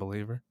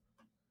non-believer,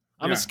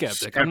 I'm a Yeah,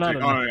 skeptic. I'm not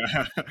skeptic. a Oh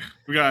yeah,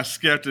 we got a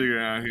skeptic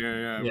around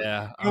here. Yeah, but yeah.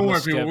 don't I'm a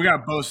worry, people. We skeptic.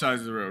 got both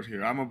sides of the road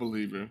here. I'm a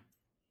believer.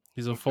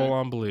 He's a Okay,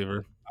 full-on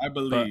believer, I but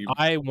believe.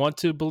 I want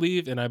to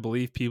believe, and I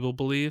believe people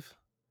believe.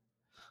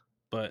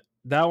 But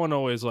that one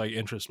always like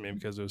interests me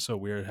because it was so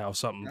weird how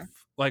something Yeah.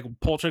 like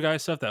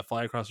poltergeist stuff that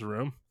fly across the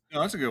room.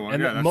 No, that's a good one.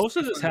 And Yeah, that's most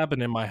of this definitely.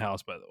 happened in my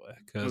house, by the way,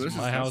 Oh, because this is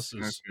my that's house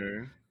kind of is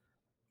scary.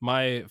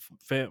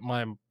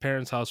 my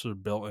parents' house was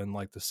built in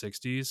like the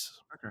 60s,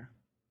 Okay,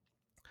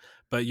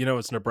 but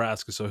it's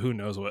Nebraska, so who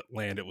knows what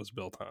land it was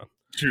built on.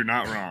 you're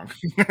not wrong.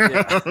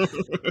 Yeah,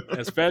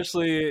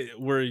 especially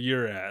where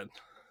you're at.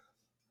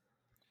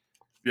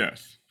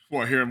 Yes.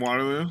 What, here in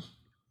Waterloo?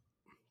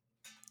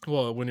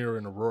 Well, when you're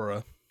in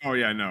Aurora, Oh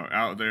yeah, no,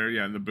 out there,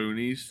 yeah, in the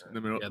boonies, in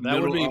the middle yeah, that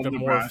would middle be of even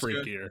more Nebraska,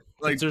 freakier because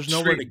like there's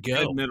nowhere to straight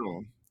dead go.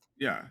 middle.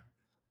 Yeah.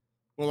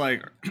 Well,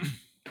 like,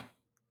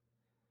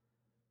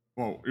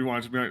 well, you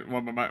want to be like,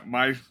 well,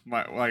 my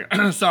like,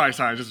 sorry,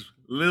 I just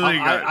literally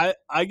got.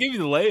 I give you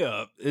the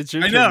layup. It's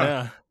your I turn know,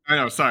 now. I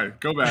know. Sorry,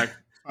 go back.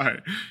 All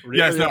right.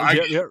 Yes, no,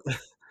 Yep.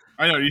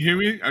 I know. You hear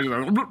me? I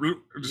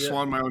just Yeah.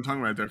 swallowed my own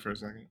tongue right there for a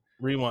second.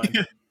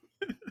 Rewind.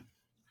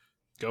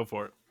 Go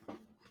for it.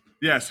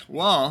 Yes.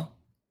 Well,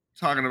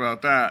 talking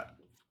about that,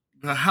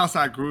 the house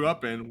I grew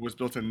up in was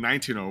built in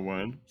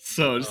 1901,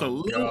 so just a Oh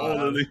little older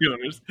God. than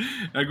yours.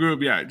 I grew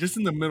up, yeah, just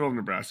in the middle of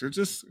Nebraska.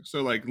 Just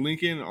so like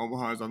Lincoln,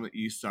 Omaha is on the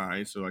east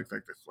side, so like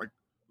this, like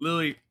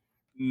literally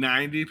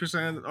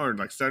 90% or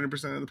like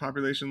 70% of the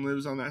population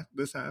lives on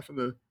this half of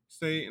the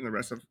state, and the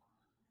rest of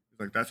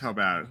like that's how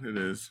bad it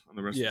is on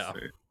the rest of the Yeah.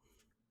 state.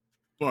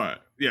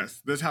 But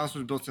yes, this house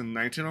was built in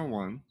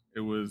 1901.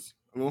 It was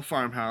a little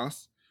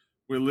farmhouse.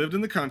 We lived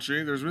in the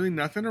country. There's really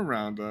nothing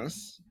around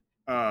us.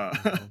 Uh,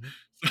 Mhm.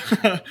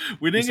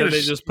 we You didn't get said a.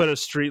 they just put a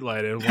street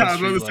light in, Yeah, one I was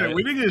about street to say light.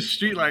 we didn't get a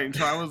street light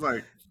until I was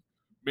like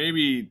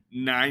maybe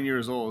 9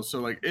 years old. So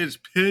like it's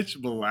pitch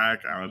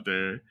black out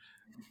there.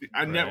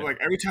 I never Right. like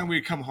every time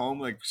we'd come home,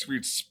 like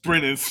we'd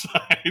sprint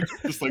inside,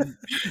 just like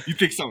you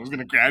think someone's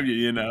gonna grab you,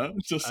 you know?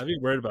 Just I'd be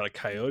worried about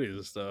coyotes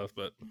and stuff,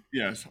 but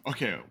yes.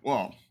 Okay.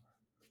 Well,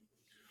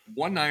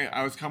 one night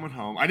I was coming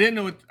home. I didn't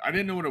know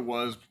what it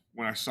was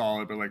when I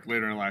saw it, but like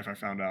later in life I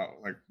found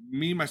out. Like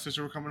me and my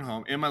sister were coming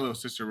home, and my little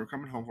sister were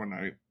coming home one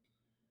night.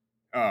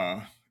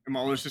 And my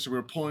older sister, we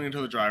were pulling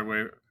into the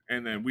driveway,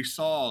 and then we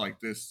saw like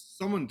this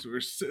someone.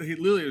 He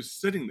literally was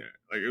sitting there,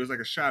 like it was like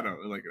a shadow,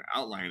 like an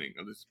outlining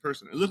of this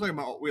person. It looked like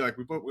we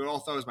all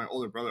thought it was my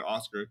older brother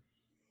Oscar,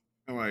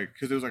 and like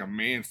because there was like a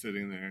man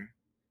sitting there,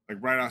 like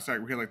right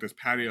outside. We had like this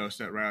patio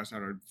set right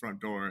outside our front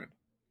door, and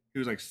he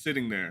was like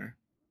sitting there,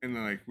 and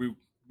then like we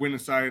went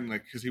inside and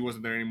like because he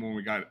wasn't there anymore, when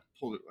we got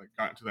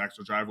into the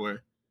actual driveway.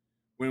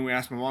 When we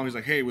asked my mom, he's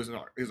like, "Hey, was it?"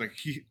 He's like,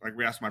 "He." Like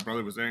we asked my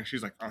brother was there, and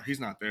she's like, "Oh, he's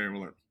not there." And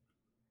we're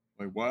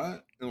like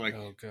what? And oh like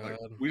God.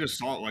 we just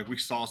saw like we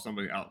saw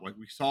somebody out. Like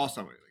we saw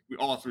somebody. Like we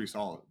all three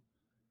saw it.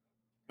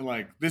 And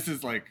like this I is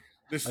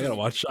gotta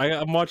watch.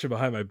 I'm watching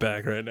behind my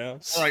back right now.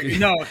 like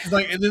no, because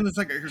like and then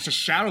it's a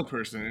shadow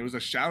person. It was a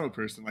shadow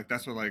person. Like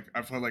that's what like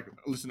I've heard like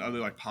listen to other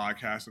like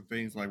podcasts and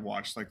things, like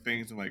watch like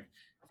things and like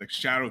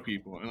shadow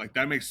people, and like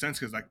that makes sense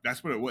because like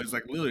that's what it was.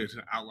 Like literally it's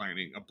an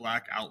outlining, a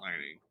black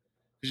outlining.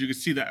 Because you could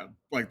see that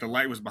like the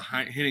light was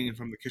behind hitting it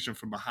from the kitchen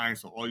from behind,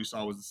 so all you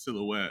saw was the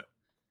silhouette.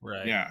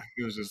 Right. Yeah,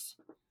 it was just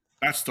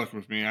that stuck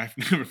with me. I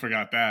never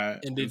forgot that.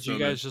 And And did you so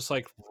then, guys just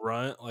like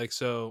run? Like,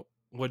 so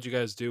what'd you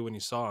guys do when you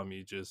saw him?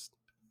 You just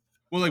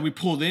well, like we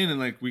pulled in and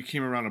like we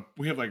came around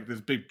we have like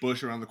this big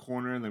bush around the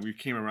corner, and then we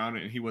came around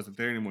it and he wasn't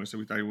there anymore, so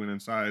we thought he went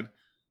inside.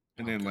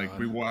 And Oh then like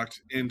we God.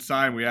 walked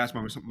inside, and we asked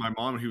my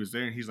mom if he was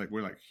there, and he's like,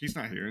 we're like, he's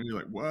not here, and he's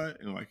like, what?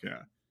 And we're like,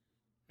 yeah.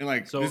 And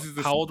like So this is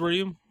how this. old were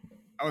you?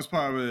 I was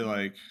probably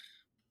like I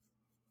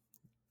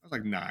was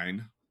like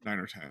 9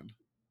 or 10.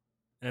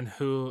 And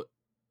who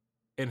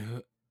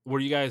were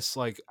you guys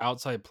like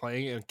outside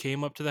playing and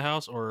came up to the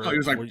house, No, it or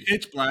was were like you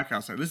pitch black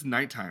outside. This is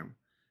nighttime.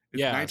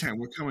 It's yeah, nighttime.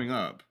 We're coming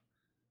up,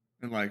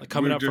 and like like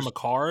coming we're up from a just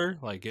car,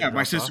 like yeah. getting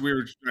My dropped sister, off? we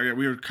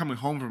were coming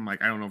home from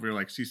like I don't know if we were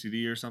like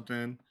CCD or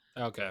something.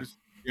 Okay.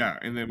 Yeah,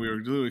 and then we were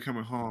literally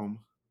coming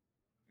home,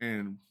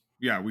 and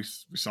yeah, we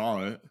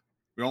saw it.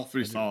 We all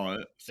three And, you- saw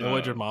it. and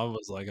what your So mom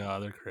was like, oh,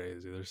 they're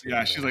crazy. They're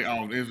yeah, seeing she's like, ghosts.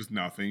 oh, it was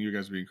nothing. You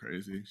guys are being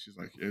crazy. She's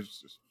like,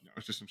 it's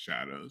just some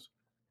shadows.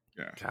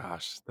 Yeah.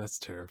 Gosh, that's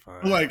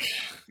But terrifying. like,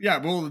 yeah,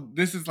 well,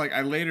 this is like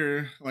I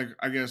later, like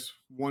I guess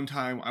one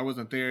time I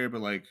wasn't there, but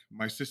like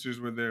my sisters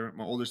were there,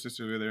 my older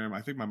sisters were there, and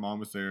I think my mom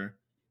was there.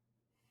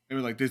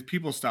 And like there's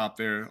people stopped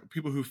there,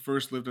 people who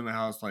first lived in the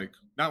house, like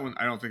not when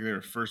I don't think they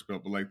were first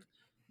built, but like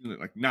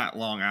like not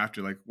long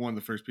after, like one of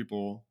the first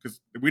people,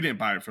 because we didn't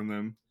buy it from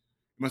them.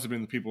 It must have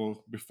been the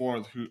people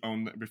before who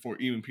owned before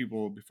even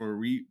people before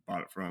we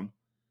bought it from.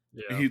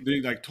 And Yeah.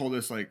 they like told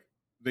us like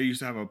they used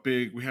to have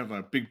we have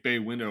a big bay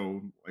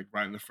window like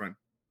right in the front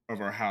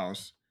of our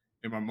house,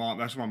 and my mom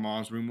that's where my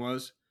mom's room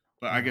was.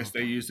 But I guess Mhm.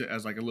 they used it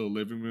as like a little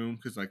living room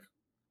because like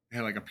they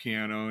had like a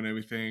piano and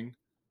everything,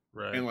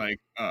 Right. and like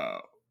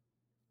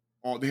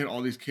all they had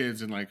all these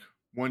kids, and like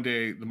one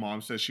day the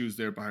mom said she was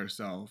there by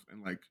herself,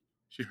 and like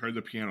she heard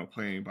the piano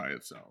playing by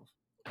itself.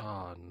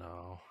 Oh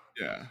no.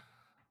 Yeah,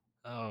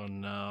 Oh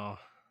no.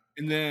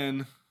 and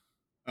then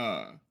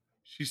uh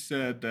she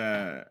said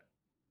that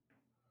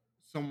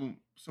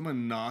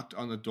someone knocked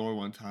on the door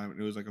one time, and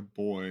it was like a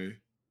boy.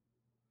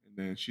 And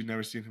then she'd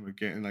never seen him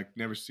again, and like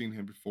never seen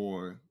him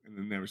before, and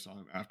then never saw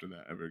him after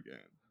that ever again.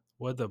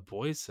 What'd the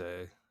boy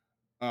say?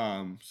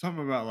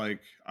 Something about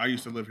like I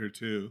used to live here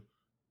too.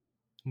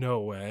 No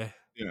way.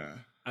 Yeah,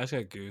 I just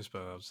got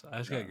goosebumps. I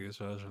just got yeah,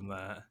 goosebumps from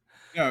that.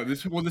 yeah.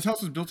 This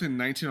house was built in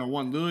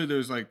 1901. Literally,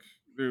 there's like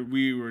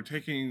we were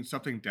taking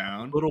something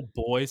down. Little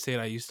boy saying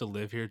I used to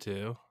live here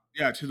too.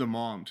 Yeah, to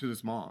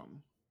this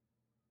mom.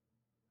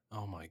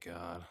 Oh my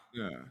god.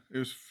 Yeah, it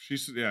was. She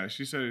said, yeah,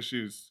 she said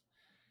she was.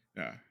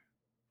 Yeah.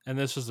 And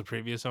this was the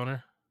previous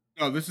owner?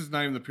 No, this is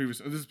not even the previous.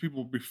 This is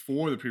people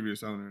before the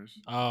previous owners.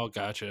 Oh,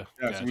 gotcha.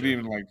 Yeah, so we Gotcha. didn't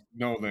even like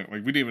know that.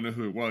 Like we didn't even know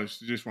who it was.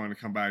 She just wanted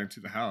to come back into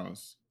the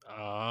house.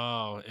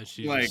 Oh, and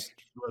she Like, just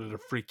wanted to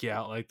freak you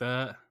out like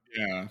that?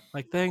 yeah.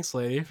 Like, thanks,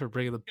 lady, for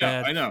bringing the Yeah,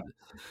 bad I know.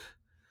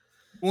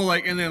 Well,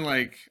 like, and then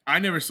like I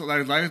never saw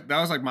that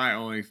was like my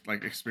only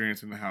like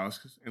experience in the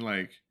house, and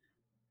like,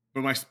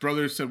 but my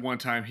brother said one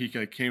time he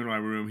like, came to my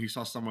room, he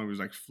saw someone who was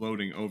like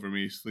floating over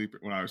me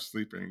sleeping when I was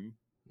sleeping.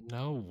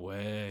 No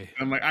way.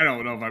 And I'm like, I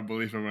don't know if I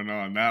believe him or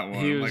not on that one.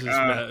 He I'm was like,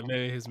 just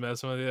maybe he's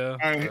messing with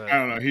you, I but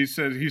don't know. He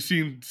said he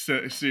seemed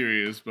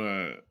serious,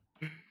 but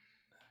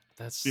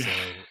that's yeah.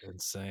 so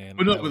insane.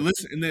 But no, I but would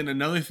listen, and then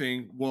another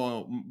thing.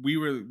 Well, we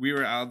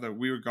were out there.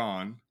 We were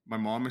gone. My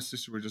mom and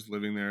sister were just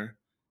living there,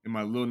 and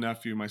my little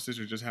nephew. My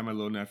sister just had my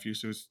little nephew,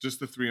 so it's just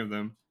the three of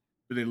them.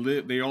 But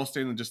they all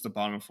stayed on just the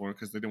bottom floor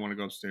because they didn't want to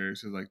go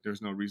upstairs. Because like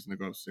there's no reason to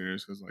go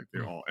upstairs because like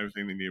they're mm, all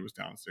everything they needed was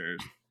downstairs.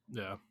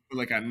 yeah. But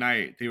like at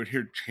night, they would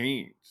hear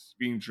chains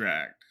being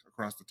dragged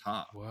across the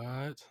top,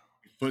 What?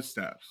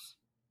 footsteps.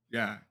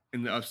 Yeah,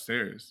 in the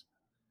upstairs.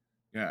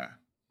 Yeah,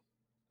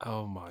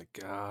 Oh my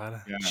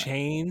god. yeah.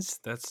 Chains?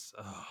 That's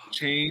oh.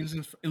 Chains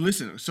and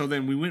listen, so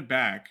then we went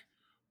back.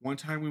 One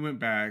time we went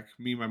back,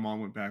 me and my mom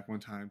went back one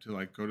time to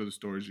like go to the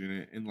storage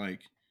unit, and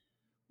like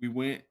we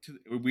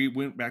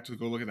went back to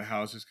go look at the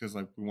houses because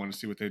like we wanted to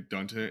see what they'd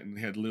done to it, and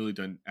they had literally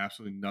done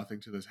absolutely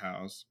nothing to this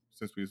house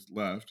since we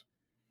left.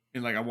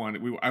 And like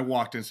I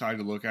walked inside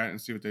to look at it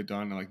and see what they'd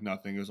done, and like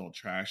nothing, it was all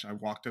trash. I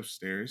walked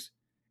upstairs,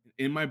 and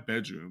in my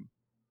bedroom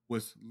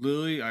was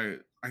literally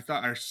I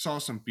thought I saw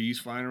some bees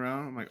flying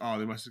around. I'm like, oh,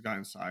 they must have got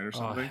inside or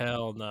Oh something.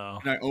 hell no.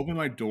 And I opened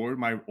my door,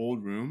 my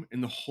old room,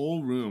 and the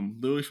whole room,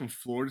 literally from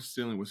floor to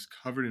ceiling, was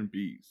covered in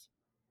bees.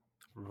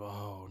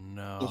 Oh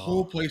The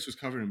whole no. place was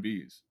covered in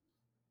bees.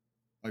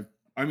 Like,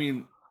 I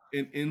mean,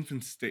 in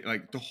infant state,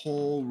 like the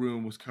whole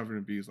room was covered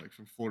in bees, like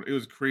from floor. It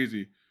was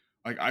crazy.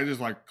 Like I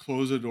just like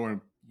closed the door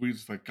and we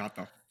just like got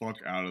the fuck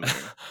out of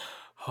there.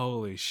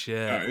 Holy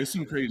Yeah, shit. it's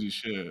some crazy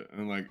shit.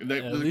 And like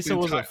At like least the it entire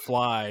wasn't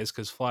flies,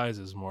 because flies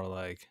is more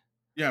like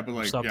yeah, but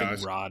like yeah,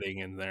 something rotting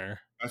in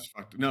there. that's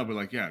fucked. No, but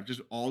like yeah,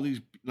 just all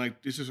these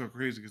like this is so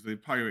crazy because they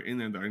probably were in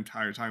there the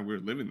entire time we were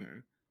living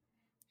there.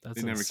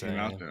 They That's never came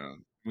out insane. though.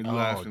 We Oh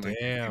left and like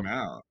they came damn.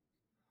 out.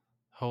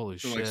 Holy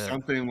So like shit.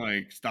 something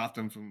like stopped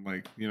them from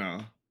like,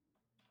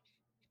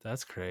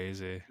 That's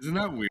crazy. isn't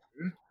that weird?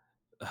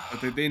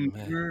 But Oh, they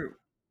man. never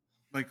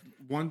like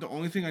the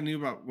only thing I knew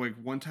about like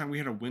one time we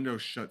had a window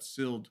shut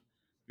sealed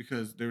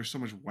because there was so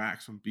much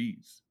wax from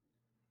bees.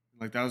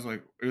 Like that was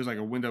like it was like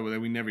a window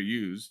that we never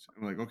used.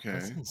 I'm like,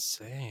 That's okay.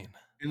 insane.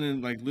 And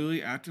then like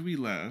literally after we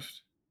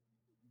left,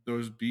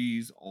 those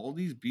bees, all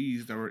these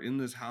bees that were in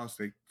this house,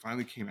 they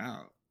finally came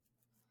out.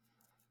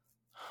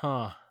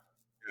 Huh.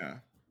 Yeah.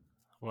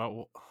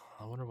 Well,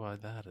 I wonder why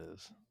that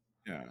is.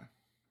 Yeah,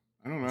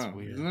 I don't That's know.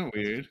 weird. Isn't that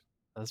weird?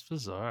 That's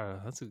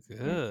bizarre. That's good.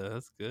 Yeah.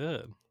 That's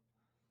good.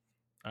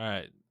 All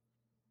right.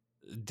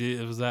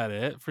 Was that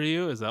it for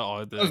you? Is that all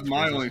the That was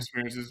my only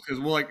experiences? experiences because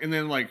well, like, and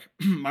then like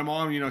my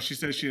mom, she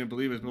said she didn't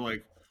believe it, but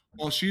like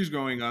while she was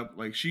growing up,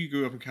 like she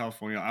grew up in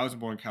California. I was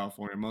born in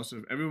California. Most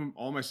of everyone,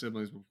 all my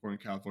siblings were born in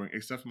California,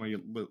 except for my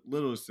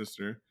littlest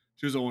sister.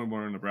 She was the only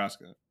born in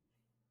Nebraska.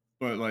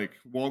 But like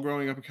while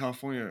growing up in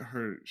California,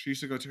 she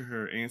used to go to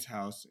her aunt's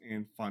house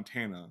in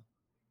Fontana,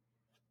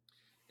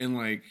 and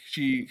like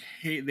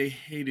they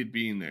hated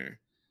being there.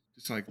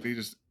 Just like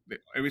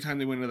every time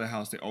they went into the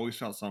house, they always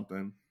felt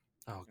something.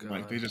 Oh And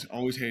like they god. just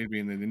always hated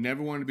being there. They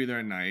never wanted to be there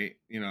at night,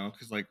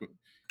 because like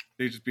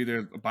they just be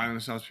there by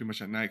themselves pretty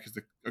much at night because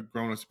the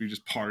grown ups would be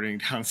just partying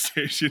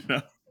downstairs. They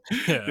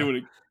Yeah.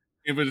 would.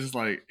 It was just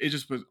like it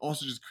just was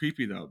also just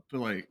creepy though, but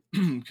like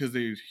because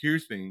they hear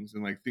things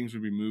and like things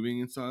would be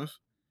moving and stuff,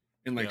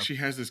 and like Yeah. she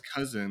has this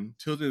cousin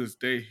till to this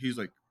day. He's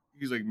like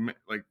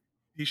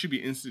he should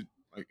be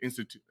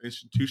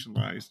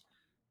institutionalized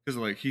because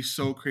like he's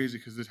so crazy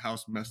because this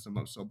house messed him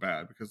up so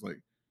bad because like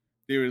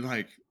they were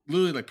like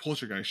literally like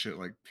poltergeist shit.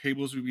 Like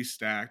tables would be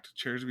stacked,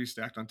 chairs would be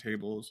stacked on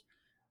tables,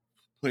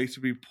 plates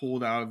would be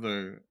pulled out of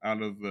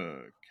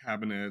the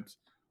cabinets,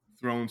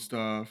 thrown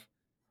stuff.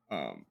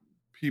 Um,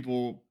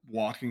 People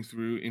walking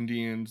through,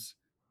 Indians,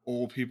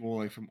 old people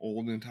like from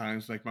olden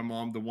times. Like my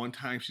mom, the one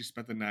time she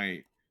spent the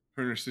night,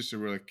 her and her sister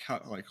were like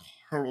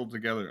huddled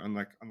together on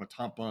the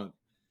top bunk,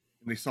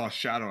 and they saw a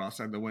shadow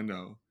outside the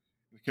window.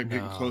 They kept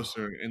getting No.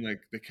 closer, and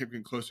like they kept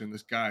getting closer, and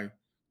this guy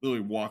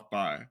literally walked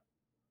by,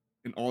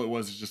 and all it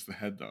was is just the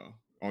head, though.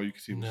 All you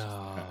could see was just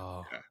the head.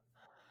 No. Yeah.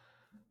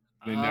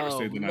 They never Oh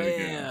stayed the night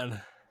again.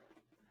 man.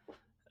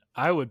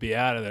 I would be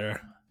out of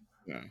there.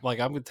 Yeah. Like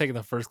I'm taking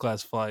the first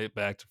class flight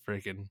back to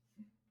freaking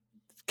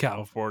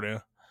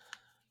California.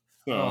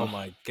 Oh So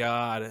my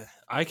god.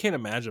 I can't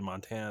imagine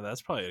Montana.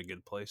 That's probably a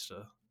good place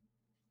to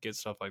get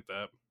stuff like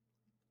that.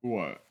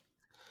 what?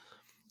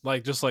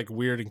 Like just like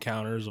weird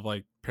encounters of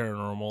like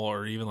paranormal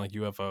or even like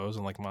UFOs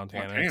in like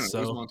Montana. Montana. It's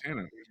Where's so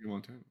Montana? Where's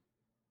Montana?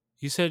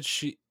 you said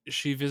she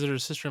visited her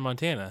sister in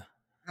Montana.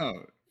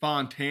 Oh,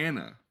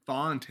 Fontana.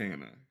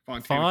 Fontana.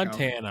 Fontana,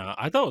 California. Fontana.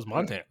 I thought it was Yeah.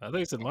 Montana. I think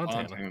you said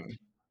Montana. Fontana.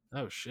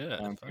 Oh shit.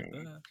 Fuck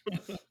Fontana.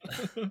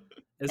 that.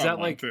 Is Not that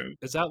like Montana.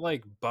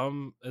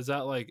 is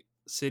that like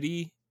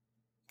city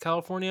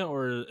California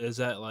or is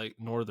that like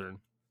northern?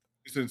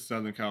 It's in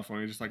Southern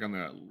California, just like on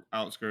the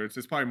outskirts.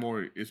 It's probably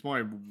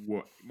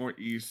more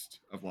east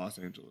of Los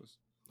Angeles.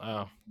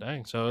 Oh,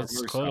 dang. So Or it's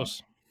very south.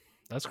 close.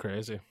 That's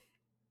crazy.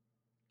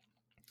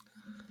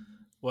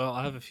 Well,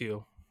 I have a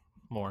few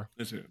more.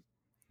 That's it.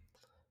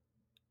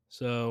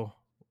 So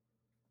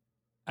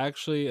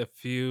actually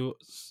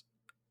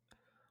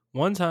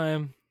one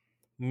time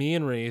me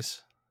and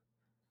Reese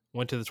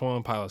went to the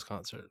 21 Pilots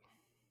concert.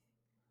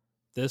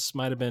 This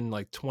might have been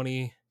like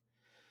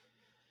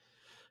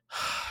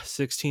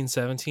 2016,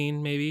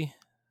 17 maybe.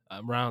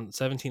 Around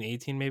 17,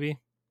 18 maybe.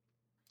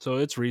 So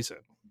it's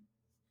recent.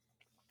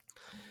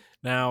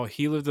 Now,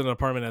 he lived in an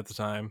apartment at the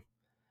time,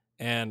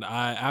 and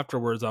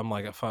afterwards I'm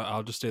like,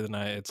 I'll just stay the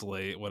night. It's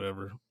late,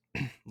 whatever.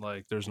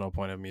 Like there's no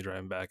point of me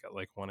driving back at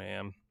like 1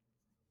 a.m.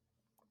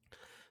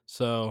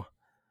 So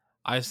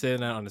I stayed the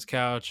night on his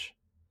couch.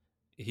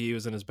 He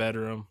was in his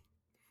bedroom,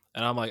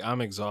 and I'm like, I'm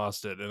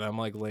exhausted, and I'm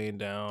like laying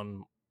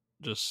down,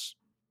 just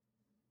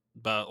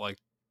about like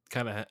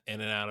kind of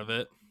in and out of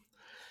it,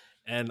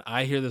 and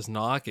I hear this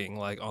knocking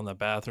like on the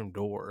bathroom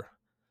door,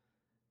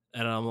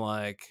 and I'm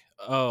like,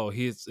 oh,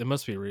 it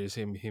must be Reese.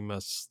 He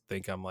must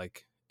think I'm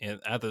like in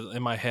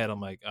my head.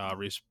 I'm like,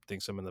 Reese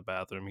thinks I'm in the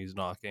bathroom. He's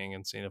knocking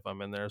and seeing if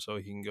I'm in there so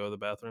he can go to the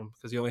bathroom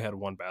because he only had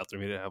one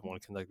bathroom. He didn't have one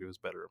connected to his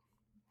bedroom.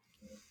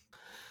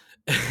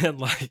 And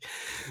like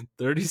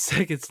 30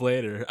 seconds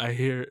later, I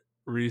hear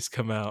Reese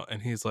come out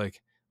and he's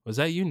like, was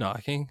that you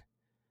knocking?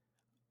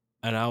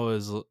 And I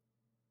was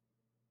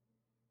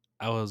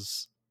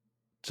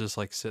just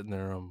like sitting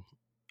there,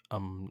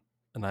 and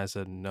I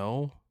said,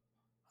 no,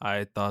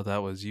 I thought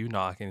that was you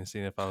knocking and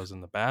seeing if I was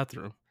in the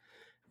bathroom.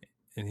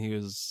 And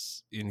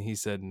he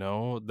said,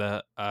 no,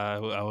 that I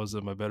was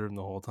in my bedroom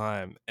the whole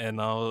time. And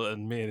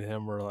me and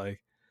him were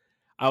like,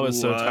 I was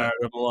so What? tired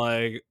of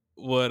like,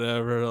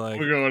 whatever, like,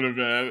 We're going to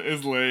bed.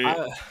 It's late.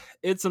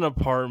 it's an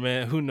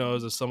apartment. Who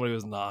knows if somebody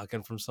was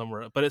knocking from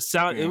somewhere? But it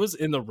Yeah. was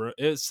in the room.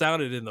 It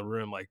sounded in the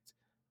room like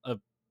a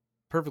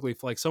perfectly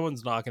like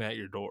someone's knocking at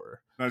your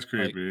door. That's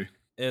creepy. Like,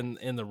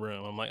 in the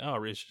room. I'm like, oh,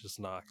 Reese is just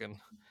knocking.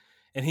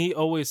 And he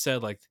always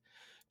said like,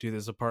 dude,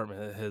 this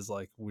apartment has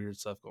like weird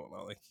stuff going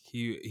on. Like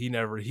he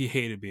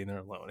hated being there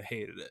alone.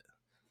 Hated it.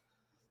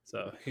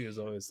 So he was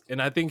always,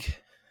 and I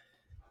think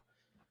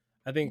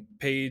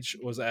Paige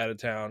was out of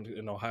town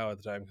in Ohio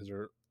at the time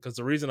because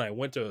the reason I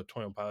went to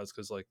 21 Pilots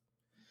because like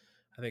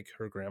I think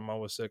her grandma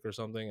was sick or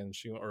something, and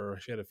she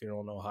had a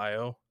funeral in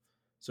Ohio,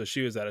 so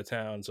she was out of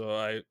town.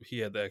 So he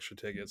had the extra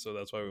ticket, so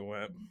that's why we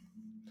went.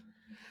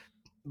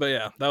 But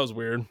yeah, that was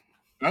weird.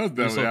 That was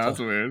definitely that's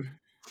weird.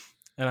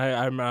 And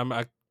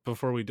I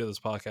before we did this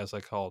podcast, I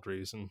called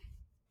Reese and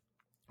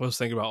was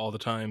thinking about all the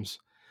times.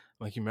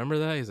 I'm like, you remember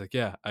that? He's like,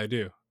 yeah, I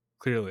do.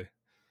 Clearly.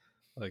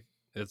 Like,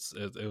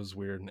 it was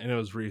weird. And it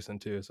was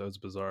recent too, so it's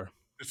bizarre.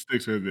 It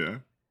sticks with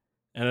you.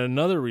 And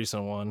another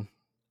recent one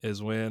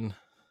is when,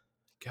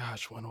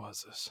 gosh, when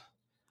was this?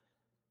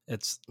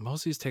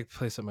 Most of these take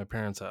place at my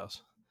parents'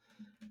 house.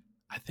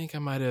 I think I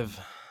might have,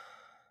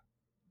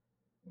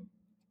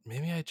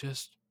 maybe I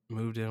just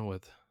moved in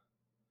with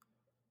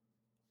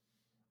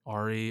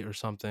Ari or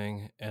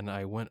something, and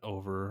I went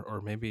over,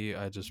 or maybe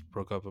I just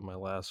broke up with my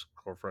last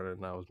girlfriend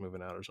and I was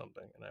moving out or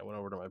something, and I went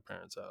over to my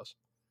parents' house.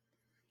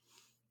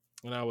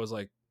 And I was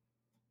like,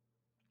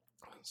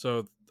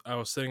 so I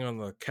was sitting on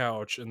the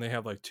couch, and they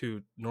have like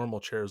two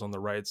normal chairs on the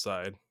right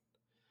side.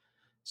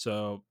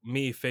 So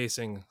me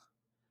sitting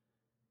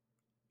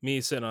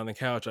on the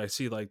couch, I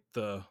see like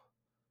the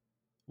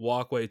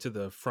walkway to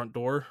the front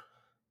door,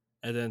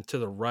 and then to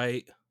the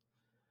right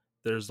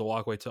there's the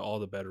walkway to all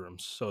the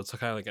bedrooms. So it's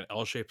kind of like an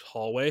L-shaped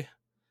hallway,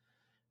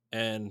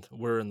 and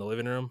we're in the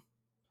living room.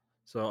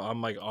 So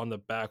I'm like on the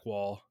back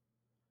wall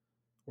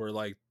where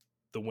like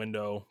the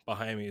window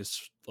behind me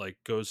is like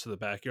goes to the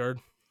backyard.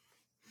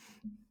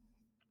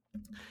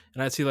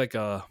 And I see like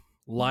a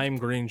lime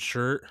green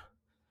shirt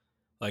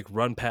like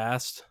run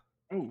past.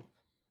 Oh.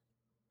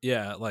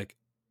 Yeah, like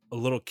a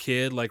little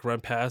kid like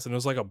run past, and it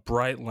was like a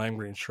bright lime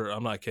green shirt.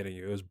 I'm not kidding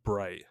you. It was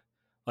bright.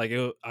 Like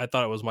I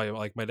thought it was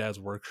my dad's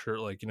work shirt,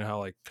 like you know how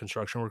like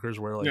construction workers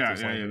wear like Yeah,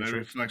 this yeah, lime yeah. green That shirt.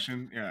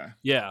 reflection. Yeah.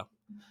 Yeah.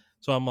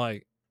 So I'm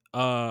like,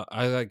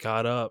 I like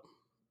got up,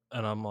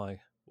 and I'm like,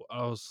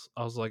 I was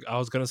like, I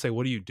was gonna say,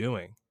 what are you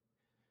doing?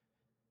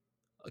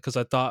 Because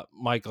I thought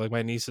Mike, like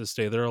my nieces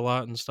stay there a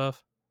lot and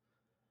stuff.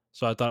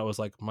 So I thought it was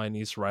like my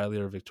niece Riley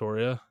or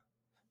Victoria,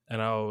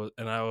 and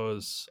I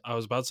was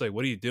about to say,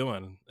 what are you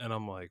doing? And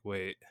I'm like,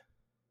 wait,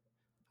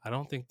 I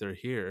don't think they're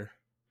here.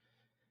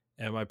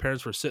 And my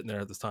parents were sitting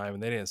there at this time,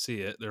 and they didn't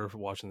see it. They were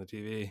watching the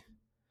TV.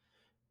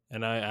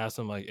 And I asked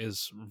them like,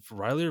 is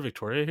Riley or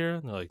Victoria here?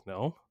 And they're like,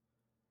 no.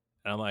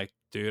 And I'm like,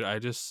 dude, I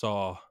just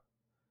saw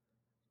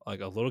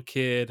like a little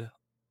kid,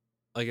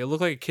 like it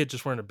looked like a kid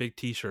just wearing a big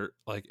T-shirt,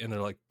 like in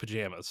their like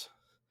pajamas,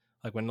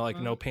 like when like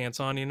no pants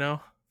on, you know.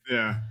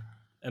 Yeah.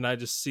 And I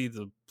just see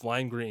the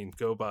lime green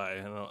go by,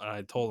 and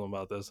I told him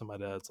about this, and my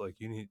dad's like,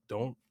 "You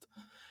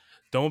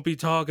don't be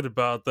talking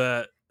about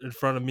that in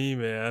front of me,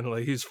 man."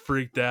 Like he's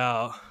freaked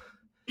out,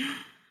 and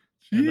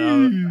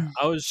Jeez.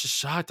 I was just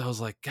shocked. I was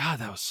like, "God,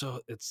 that was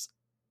so."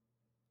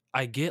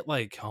 I get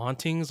like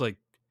hauntings, like,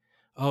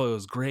 oh, it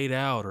was grayed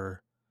out,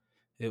 or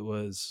it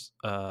was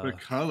The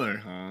color,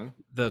 huh?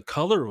 the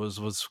color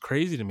was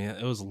crazy to me.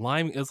 It was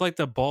lime. It's like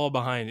the ball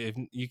behind. If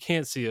you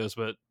can't see us,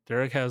 but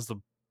Derek has the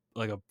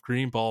like a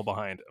green ball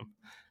behind him.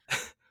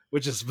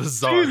 Which is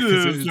bizarre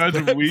because Jesus,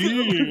 that's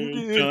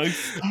weird. Doug,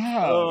 stop.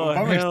 I'm Oh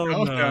by hell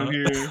myself down no!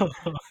 here.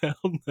 Oh,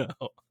 hell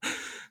no!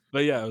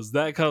 But yeah, it was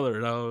that color,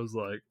 and I was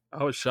like,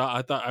 I was shocked.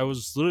 I thought I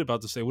was literally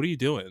about to say, "What are you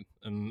doing?"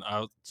 And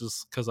I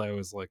just because I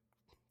was like,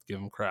 give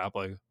him crap,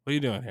 like, "What are you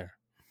doing here?"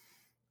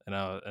 And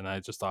I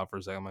just thought for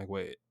a second, I'm like,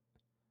 "Wait,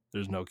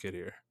 there's no kid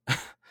here."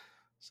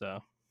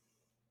 So,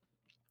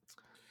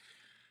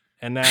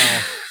 and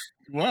now,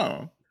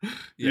 Wow.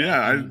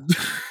 yeah,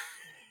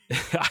 Yeah.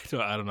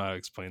 I don't know how to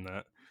explain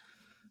that.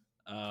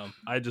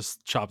 I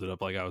just chopped it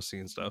up like I was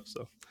seeing stuff.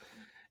 So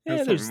yeah,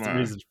 That's there's something a wild.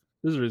 reason.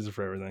 There's a reason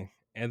for everything.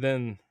 And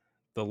then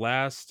the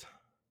last,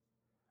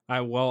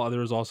 there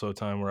was also a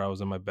time where I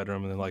was in my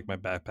bedroom and then like my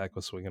backpack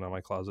was swinging on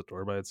my closet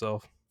door by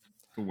itself.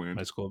 The My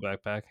wind. school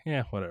backpack.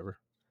 Yeah, whatever.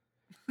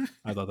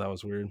 I thought that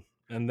was weird.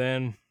 And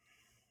then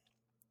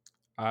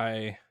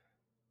I,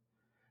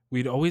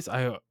 we'd always,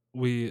 I,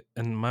 we,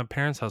 in my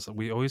parents' house,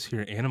 we always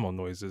hear animal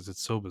noises.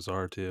 It's so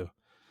bizarre too.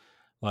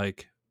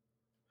 Like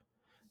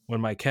when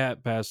my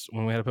cat passed,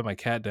 when we had to put my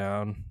cat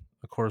down,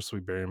 of course we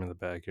bury him in the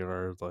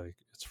backyard. Like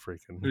it's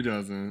freaking Who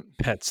doesn't?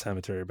 pet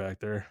cemetery back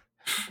there.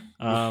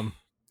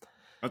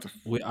 That's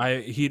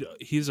a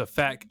He's a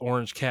fat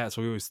orange cat,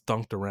 so we always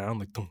thunked around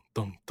like thunk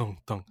thunk thunk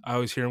thunk. I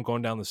always hear him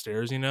going down the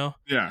stairs, you know,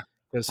 yeah.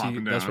 because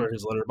Popping that's down. where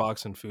his litter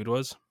box and food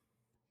was.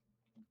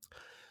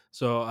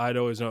 So I'd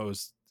always know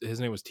his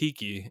name was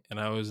Tiki, and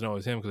I always know it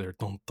was him because they're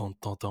thunk thunk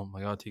thunk thunk.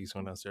 My God, Tiki's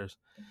going downstairs,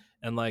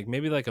 and like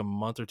maybe like a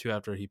month or two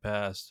after he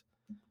passed,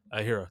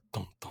 I hear a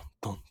thunk thunk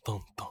thunk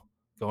thunk thunk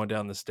going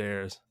down the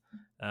stairs,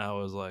 and I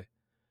was like,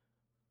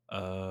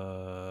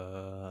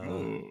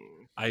 Oh.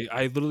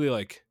 I literally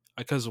like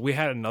because we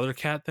had another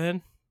cat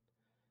then.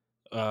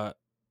 We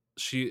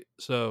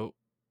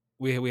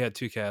had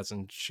two cats,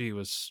 and she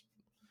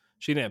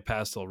didn't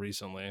pass till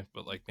recently,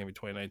 but like maybe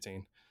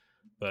 2019.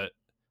 But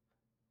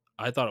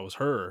I thought it was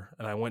her,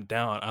 and I went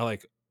down. I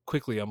like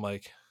quickly. I'm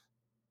like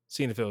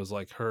seeing if it was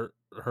like her,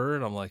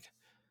 and I'm like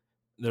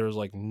there was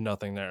like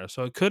nothing there,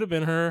 so it could have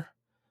been her.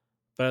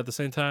 But at the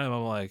same time,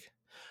 I'm like,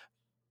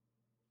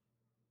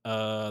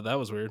 that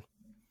was weird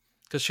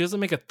because she doesn't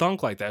make a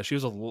thunk like that. She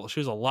was a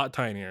lot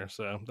tinier,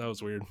 so that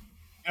was weird.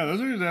 Yeah,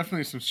 those are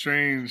definitely some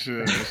strange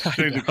I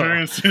strange know.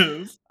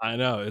 occurrences. I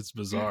know, it's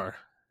bizarre.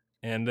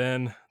 And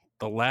then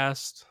the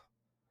last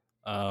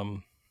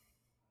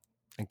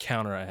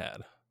encounter I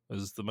had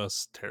was the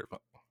most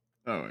terrifying.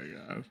 Oh my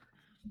god.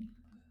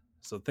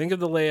 So think of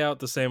the layout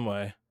the same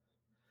way,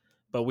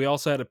 but we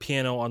also had a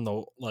piano on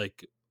the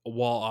like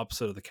wall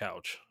opposite of the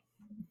couch,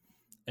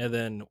 and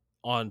then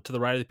on to the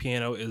right of the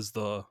piano is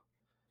the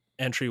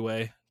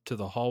entryway to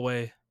the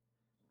hallway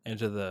and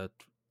to the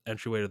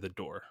entryway to the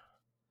door,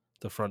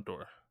 the front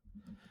door.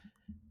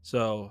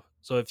 So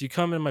if you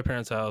come in my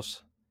parents'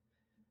 house,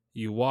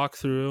 you walk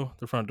through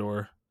the front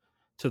door.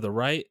 To the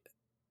right,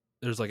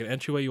 there's like an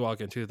entryway you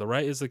walk into. The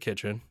right is the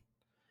kitchen.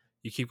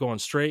 You keep going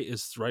straight,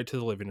 is right to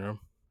the living room.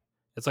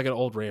 It's like an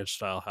old ranch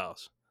style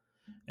house.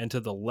 And to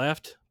the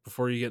left,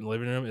 before you get in the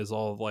living room, is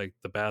all like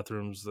the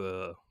bathrooms,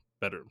 the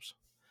bedrooms.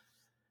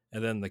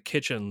 And then the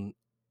kitchen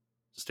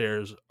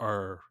stairs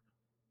are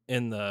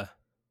in the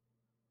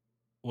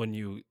when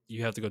you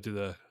have to go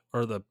through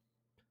the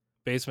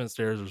basement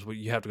stairs is what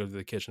you have to go to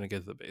the kitchen to get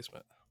to the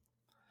basement.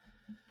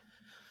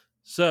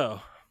 So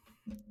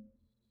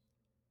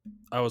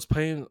I was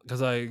playing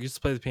because I used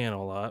to play the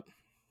piano a lot.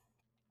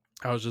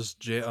 I was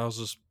just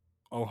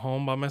all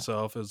home by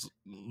myself as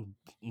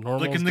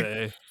normal as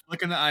day.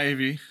 Flicking the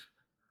ivy.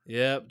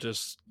 Yep,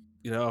 just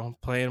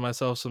playing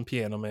myself some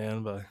Piano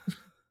Man. But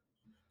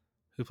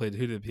who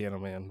did Piano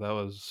Man? That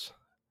was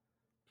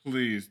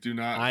Please do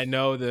not. I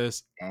know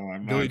this. Oh,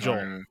 I'm Billy not Joel.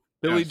 talking.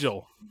 Billy Yes.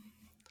 Joel. Oh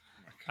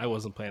I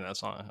wasn't playing that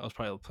song. I was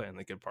probably playing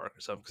the Good Park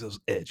or something because it was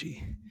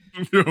edgy.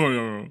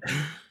 no.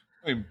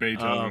 Playing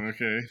Beethoven,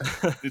 okay.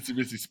 Itsy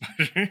Bitsy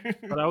Spider.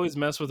 But I always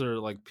mess with her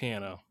like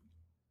piano.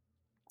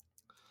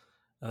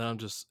 And I'm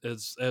just it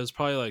was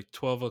probably like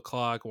 12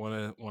 o'clock,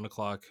 1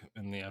 o'clock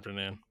in the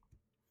afternoon.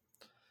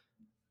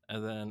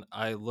 And then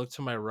I look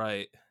to my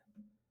right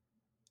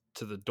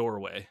to the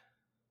doorway,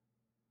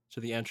 to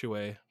the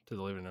entryway to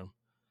the living room.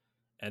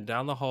 And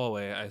down the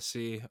hallway I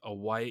see a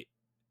white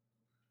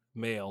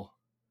male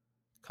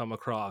come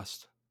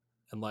across,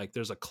 and like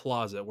there's a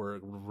closet where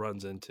it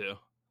runs into.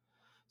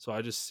 So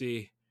I just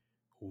see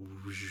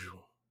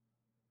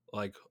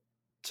like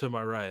to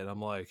my right.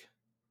 I'm like,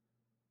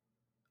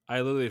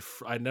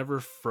 I never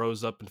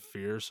froze up in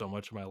fear so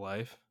much in my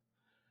life.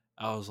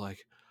 I was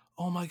like,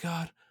 oh my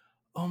god,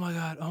 oh my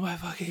god, oh my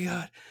fucking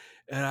god.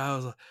 And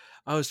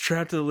I was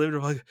trapped in the living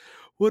room like,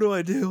 what do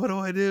I do? What do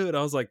I do? And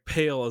I was like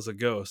pale as a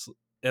ghost.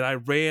 And I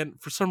ran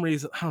for some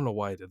reason, I don't know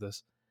why I did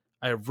this.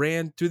 I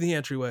ran through the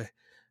entryway,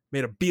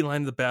 made a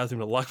beeline to the bathroom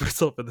to lock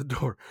myself in the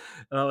door.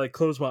 And I like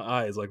closed my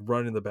eyes, like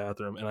running in the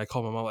bathroom. And I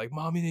called my mom, like,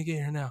 Mom, you need to get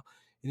here now.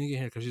 You need to get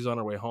here because she's on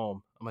her way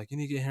home. I'm like, you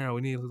need to get here now.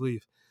 We need to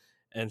leave.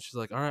 And she's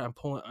like, all right, I'm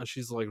pulling.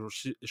 She's like,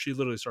 she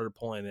literally started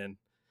pulling in.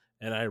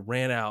 And I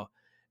ran out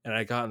and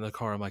I got in the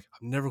car. I'm like,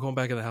 I'm never going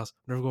back in the house.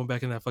 I'm never going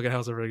back in that fucking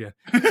house ever again.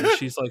 And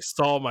she's like,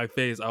 saw my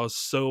face. I was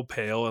so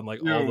pale and like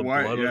all the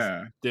blood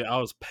was, dude, I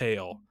was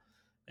pale.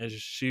 And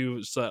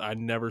she said, I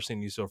never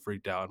seen you so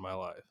freaked out in my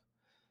life.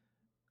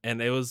 And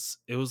it was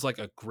like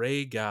a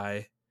gray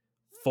guy,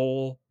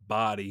 full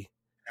body,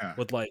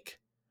 with like,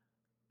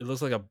 it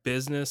looks like a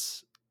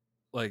business,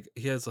 like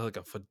he has like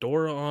a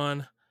fedora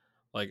on,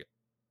 like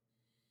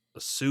a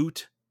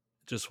suit,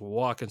 just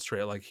walking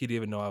straight, like he didn't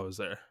even know I was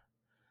there.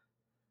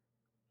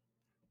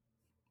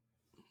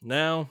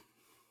 Now,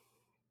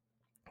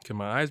 can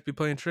my eyes be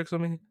playing tricks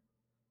on me?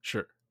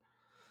 Sure.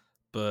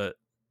 But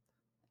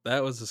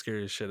that was the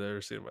scariest shit I've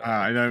ever seen in my life.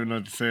 I don't even know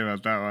what to say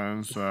about that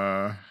one.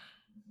 So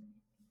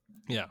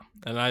yeah,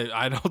 and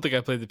I don't think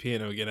I played the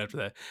piano again after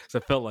that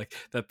because I felt like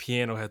that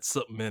piano had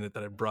something in it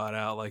that I brought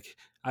out. Like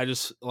I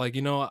just like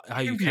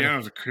how you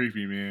piano's a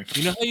creepy, man.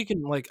 You know how you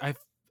can like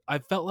I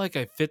felt like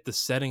I fit the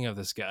setting of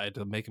this guy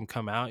to make him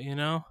come out. Like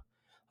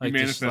you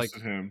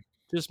manifested him.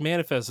 Just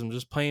manifest him,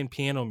 just playing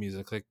piano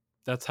music. Like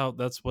that's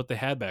what they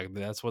had back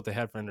then. That's what they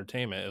had for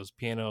entertainment. It was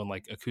piano and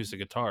like acoustic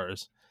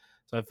guitars.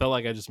 So I felt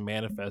like I just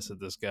manifested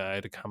this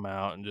guy to come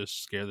out and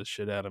just scare the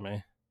shit out of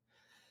me.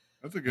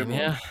 That's a good one.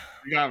 Yeah.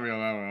 You got me on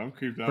that one. I'm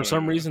creeped out. For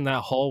some reason,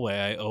 that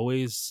hallway,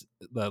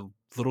 the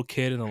little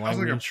kid in the lime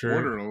green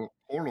shirt.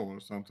 Portal or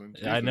something.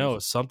 Jesus. I know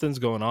something's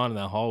going on in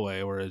that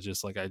hallway where it's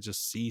just like I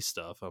just see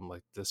stuff. I'm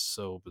like, this is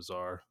so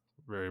bizarre,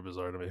 very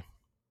bizarre to me.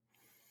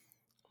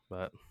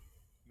 But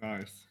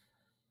nice.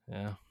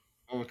 Yeah.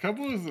 Well, a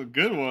couple of the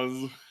good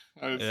ones,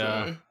 I'd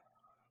say.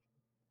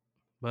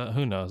 But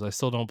who knows? I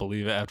still don't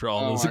believe it after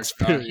all those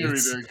experiences. You're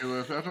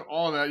ridiculous. After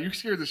all that, you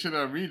scared the shit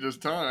out of me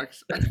just telling.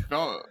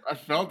 I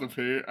felt the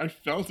pain. I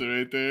felt it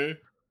right there.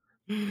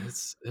 It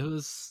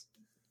was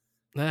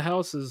that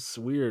house is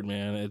weird,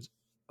 man. It's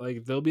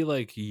like there'll be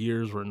like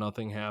years where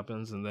nothing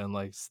happens, and then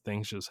like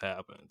things just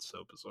happen. It's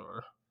so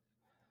bizarre.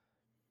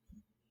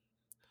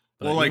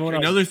 But well, like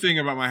another thing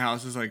about my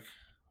house is like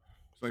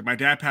my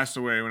dad passed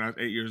away when I was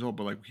 8 years old,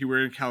 but like we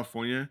were in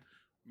California,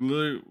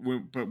 literally,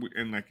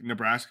 in like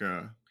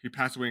Nebraska. He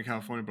passed away in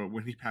California, but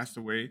when he passed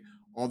away,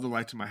 all the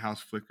lights in my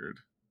house flickered.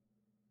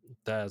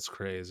 That's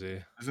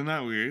crazy. Isn't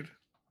that weird?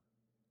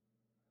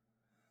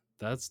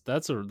 That's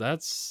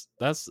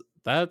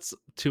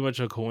too much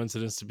of a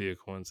coincidence to be a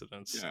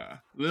coincidence. Yeah,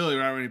 literally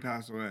right when he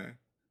passed away,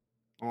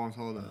 no one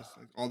told us.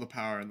 Like all the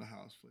power in the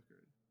house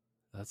flickered.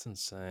 That's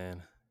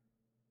insane.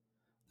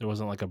 There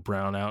wasn't like a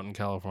brownout in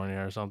California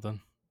or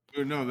something.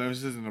 Or no, that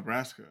was just in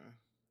Nebraska.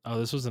 Oh,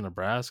 this was in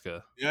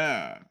Nebraska.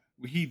 Yeah.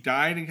 He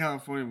died in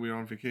California. We were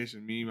on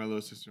vacation. Me, my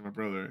little sister, and my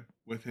brother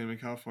with him in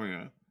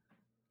California.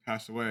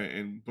 Passed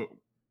away,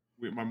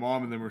 my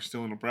mom and them were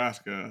still in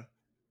Nebraska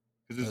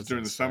because this is That's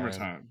during the insane.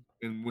 summertime.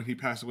 And when he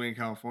passed away in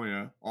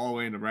California, all the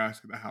way in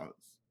Nebraska,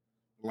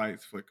 the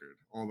lights flickered,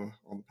 all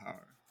the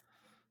power.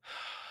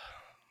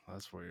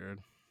 That's weird.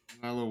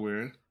 Isn't that a little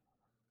weird?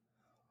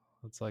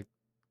 It's like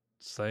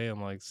saying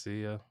like,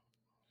 see ya. Like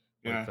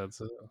Yeah. that's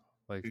it.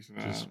 Like Peace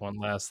just out. one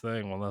last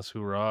thing, one last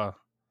hoorah.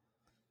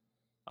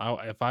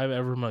 If I'm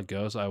ever my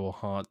ghost, I will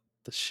haunt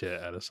the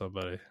shit out of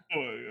somebody. Oh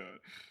my god.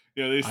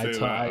 Yeah, they say that.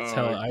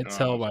 Oh my I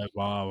tell gosh. my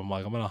mom, I'm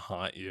like, I'm gonna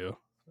haunt you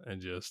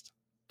and just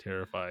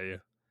terrify you.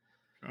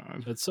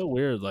 God. It's so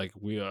weird. Like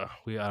I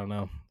don't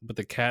know, but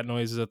the cat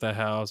noises at that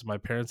house, my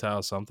parents'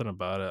 house, something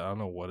about it. I don't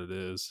know what it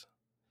is.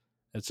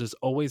 It's just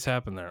always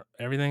happened there.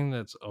 Everything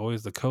that's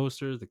always the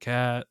coaster, the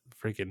cat,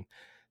 freaking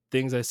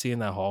things I see in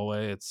that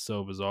hallway. It's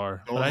so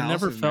bizarre. But Old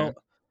houses, man.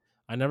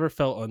 I never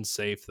felt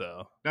unsafe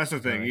though. That's the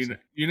If that thing. makes sense.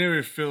 You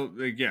never feel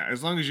like, yeah,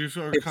 as long as you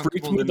feel It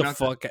comfortable, then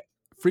nothing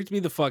freaked me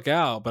the fuck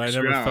out, but I freaks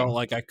you never felt out.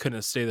 like I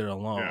couldn't stay there Yeah.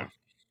 alone.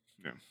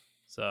 Yeah.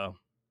 So,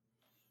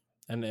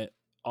 and it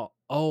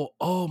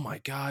oh my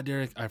god,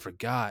 Derek, I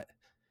forgot.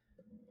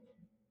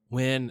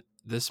 When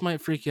this might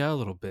freak you out a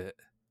little bit.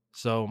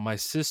 So my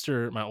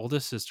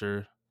oldest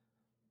sister,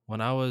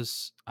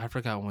 I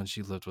forgot when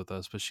she lived with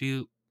us, but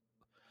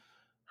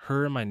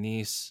her and my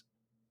niece,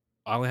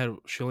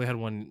 she only had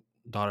one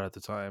daughter at the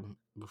time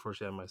before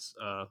she had my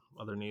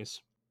other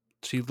niece.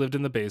 She lived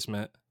in the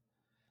basement.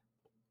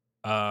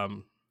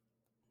 And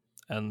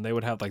they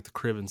would have like the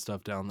crib and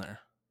stuff down there.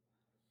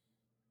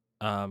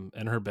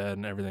 And her bed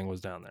and everything was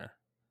down there.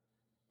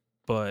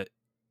 But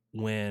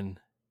when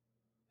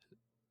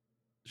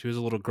she was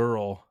a little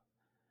girl,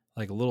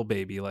 like a little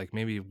baby, like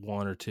maybe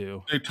 1 or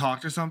 2, They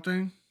talk to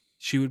something?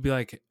 she would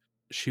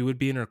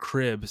be in her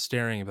crib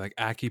staring and be like,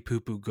 Aki poo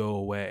poo, go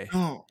away.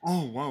 Oh,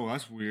 whoa,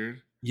 that's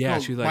weird. Yeah, No,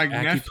 she would my like,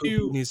 Aki poo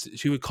poo nephew.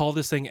 she would call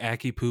this thing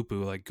Aki poo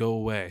poo, like, go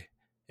away.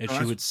 And Oh,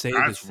 she would say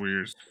that's this.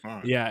 weird as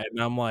fuck. Yeah, and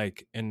I'm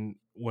like, and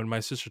when my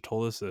sister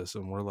told us this,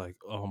 and we're like,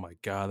 oh my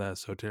god,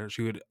 that's so terrible.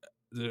 She would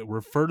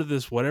refer to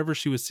this, whatever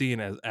she was seeing,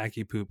 as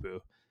Aki poo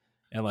poo.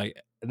 And like,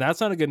 and that's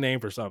not a good name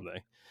for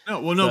something.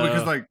 No, well, no,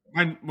 because like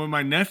when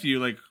my nephew,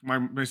 like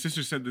my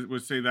sister said that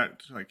would say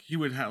that, like he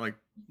would have like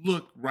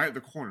look right at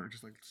the corner,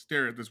 just like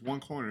stare at this one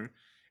corner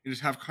and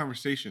just have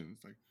conversations,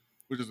 like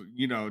would just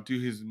do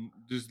his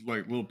just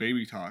like little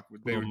baby talk. They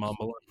little would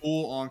mumbling.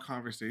 full on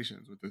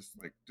conversations with this,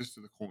 like just to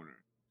the corner.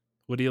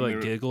 Would he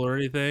like giggle or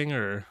anything,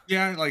 or?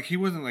 Yeah, like he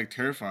wasn't like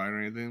terrified or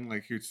anything.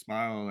 Like he would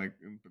smile, like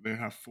they'd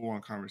have full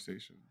on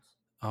conversations.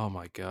 Oh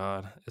my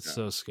god, it's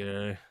so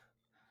scary.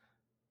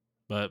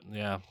 But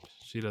yeah,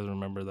 she doesn't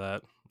remember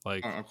that,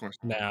 like, of course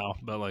now.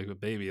 But like a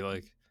baby,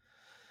 like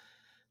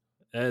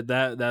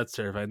that's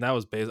terrifying. That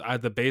was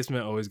the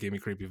basement always gave me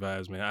creepy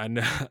vibes, man. I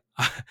know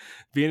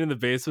being in the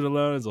basement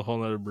alone is a whole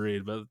nother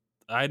breed, but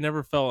I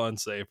never felt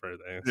unsafe or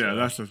anything.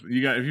 Yeah, so. that's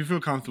you got. If you feel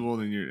comfortable,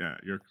 then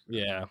you're.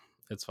 Yeah,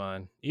 it's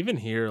fine. Even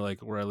here,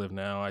 like where I live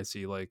now, I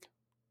see like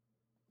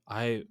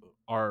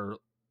our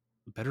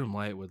bedroom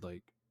light would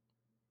like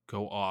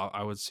go off.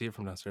 I would see it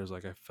from downstairs.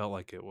 Like I felt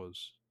like it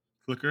was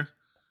Flicker.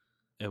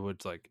 It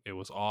would like it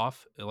was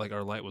off. Like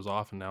our light was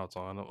off and now it's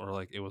on, or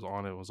like it was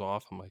on, it was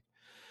off.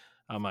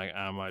 I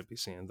might be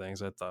seeing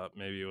things. I thought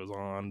maybe it was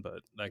on,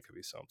 but that could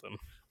be something.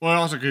 Well, it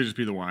also could just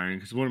be the wiring,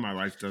 because one of my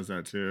lights does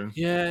that too.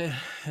 Yeah,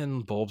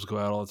 and bulbs go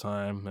out all the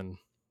time, and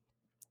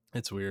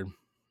it's weird.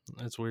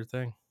 It's a weird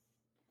thing.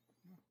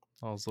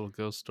 All those little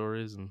ghost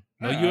stories and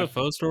no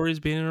UFO stories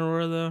being in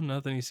Aurora though.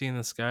 Nothing you see in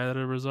the sky that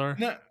are bizarre.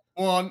 No,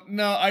 well,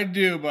 no, I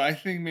do, but I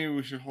think maybe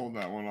we should hold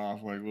that one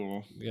off, like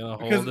little. You gonna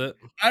hold it?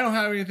 I don't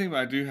have anything, but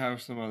I do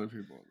have some other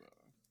people though.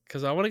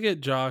 Because I want to get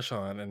Josh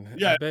on, and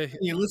yeah,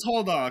 let's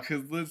hold on,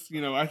 because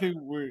I think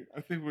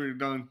we're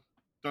done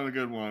a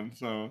good one.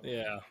 So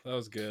yeah, that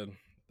was good.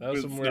 That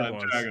was some weird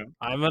ones. Dragon.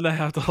 I'm gonna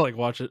have to like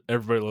watch it.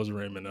 Everybody Loves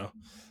Raymond now.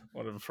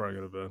 Whatever before I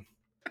go to bed.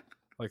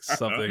 Like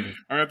something.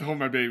 I have to hold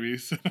my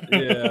babies.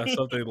 Yeah,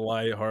 something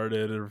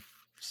lighthearted or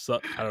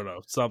I don't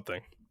know,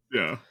 something.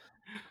 Yeah.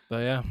 But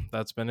yeah,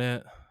 that's been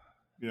it.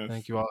 Yes.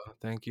 Thank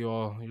you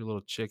all, you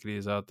little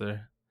chickadees out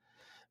there.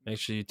 Make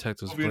sure you tuck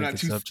those Hope you're not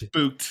blankets too up.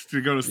 Spooked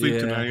to go to sleep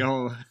tonight.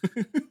 Oh.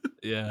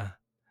 Yeah.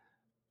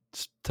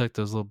 Just tuck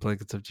those little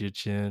blankets up to your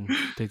chin.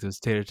 Take those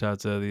tater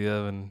tots out of the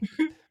oven.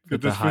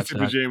 Put those footsie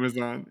pajamas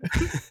on.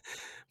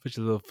 Put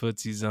your little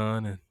footsies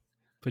on and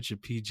put your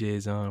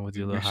PJs on with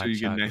your little hot chocolate. Make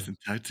sure you get nice and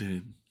tucked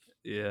in.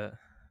 Yeah.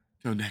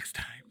 Till next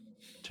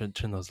time.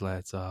 Turn those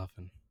lights off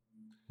and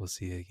we'll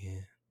see you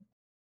again.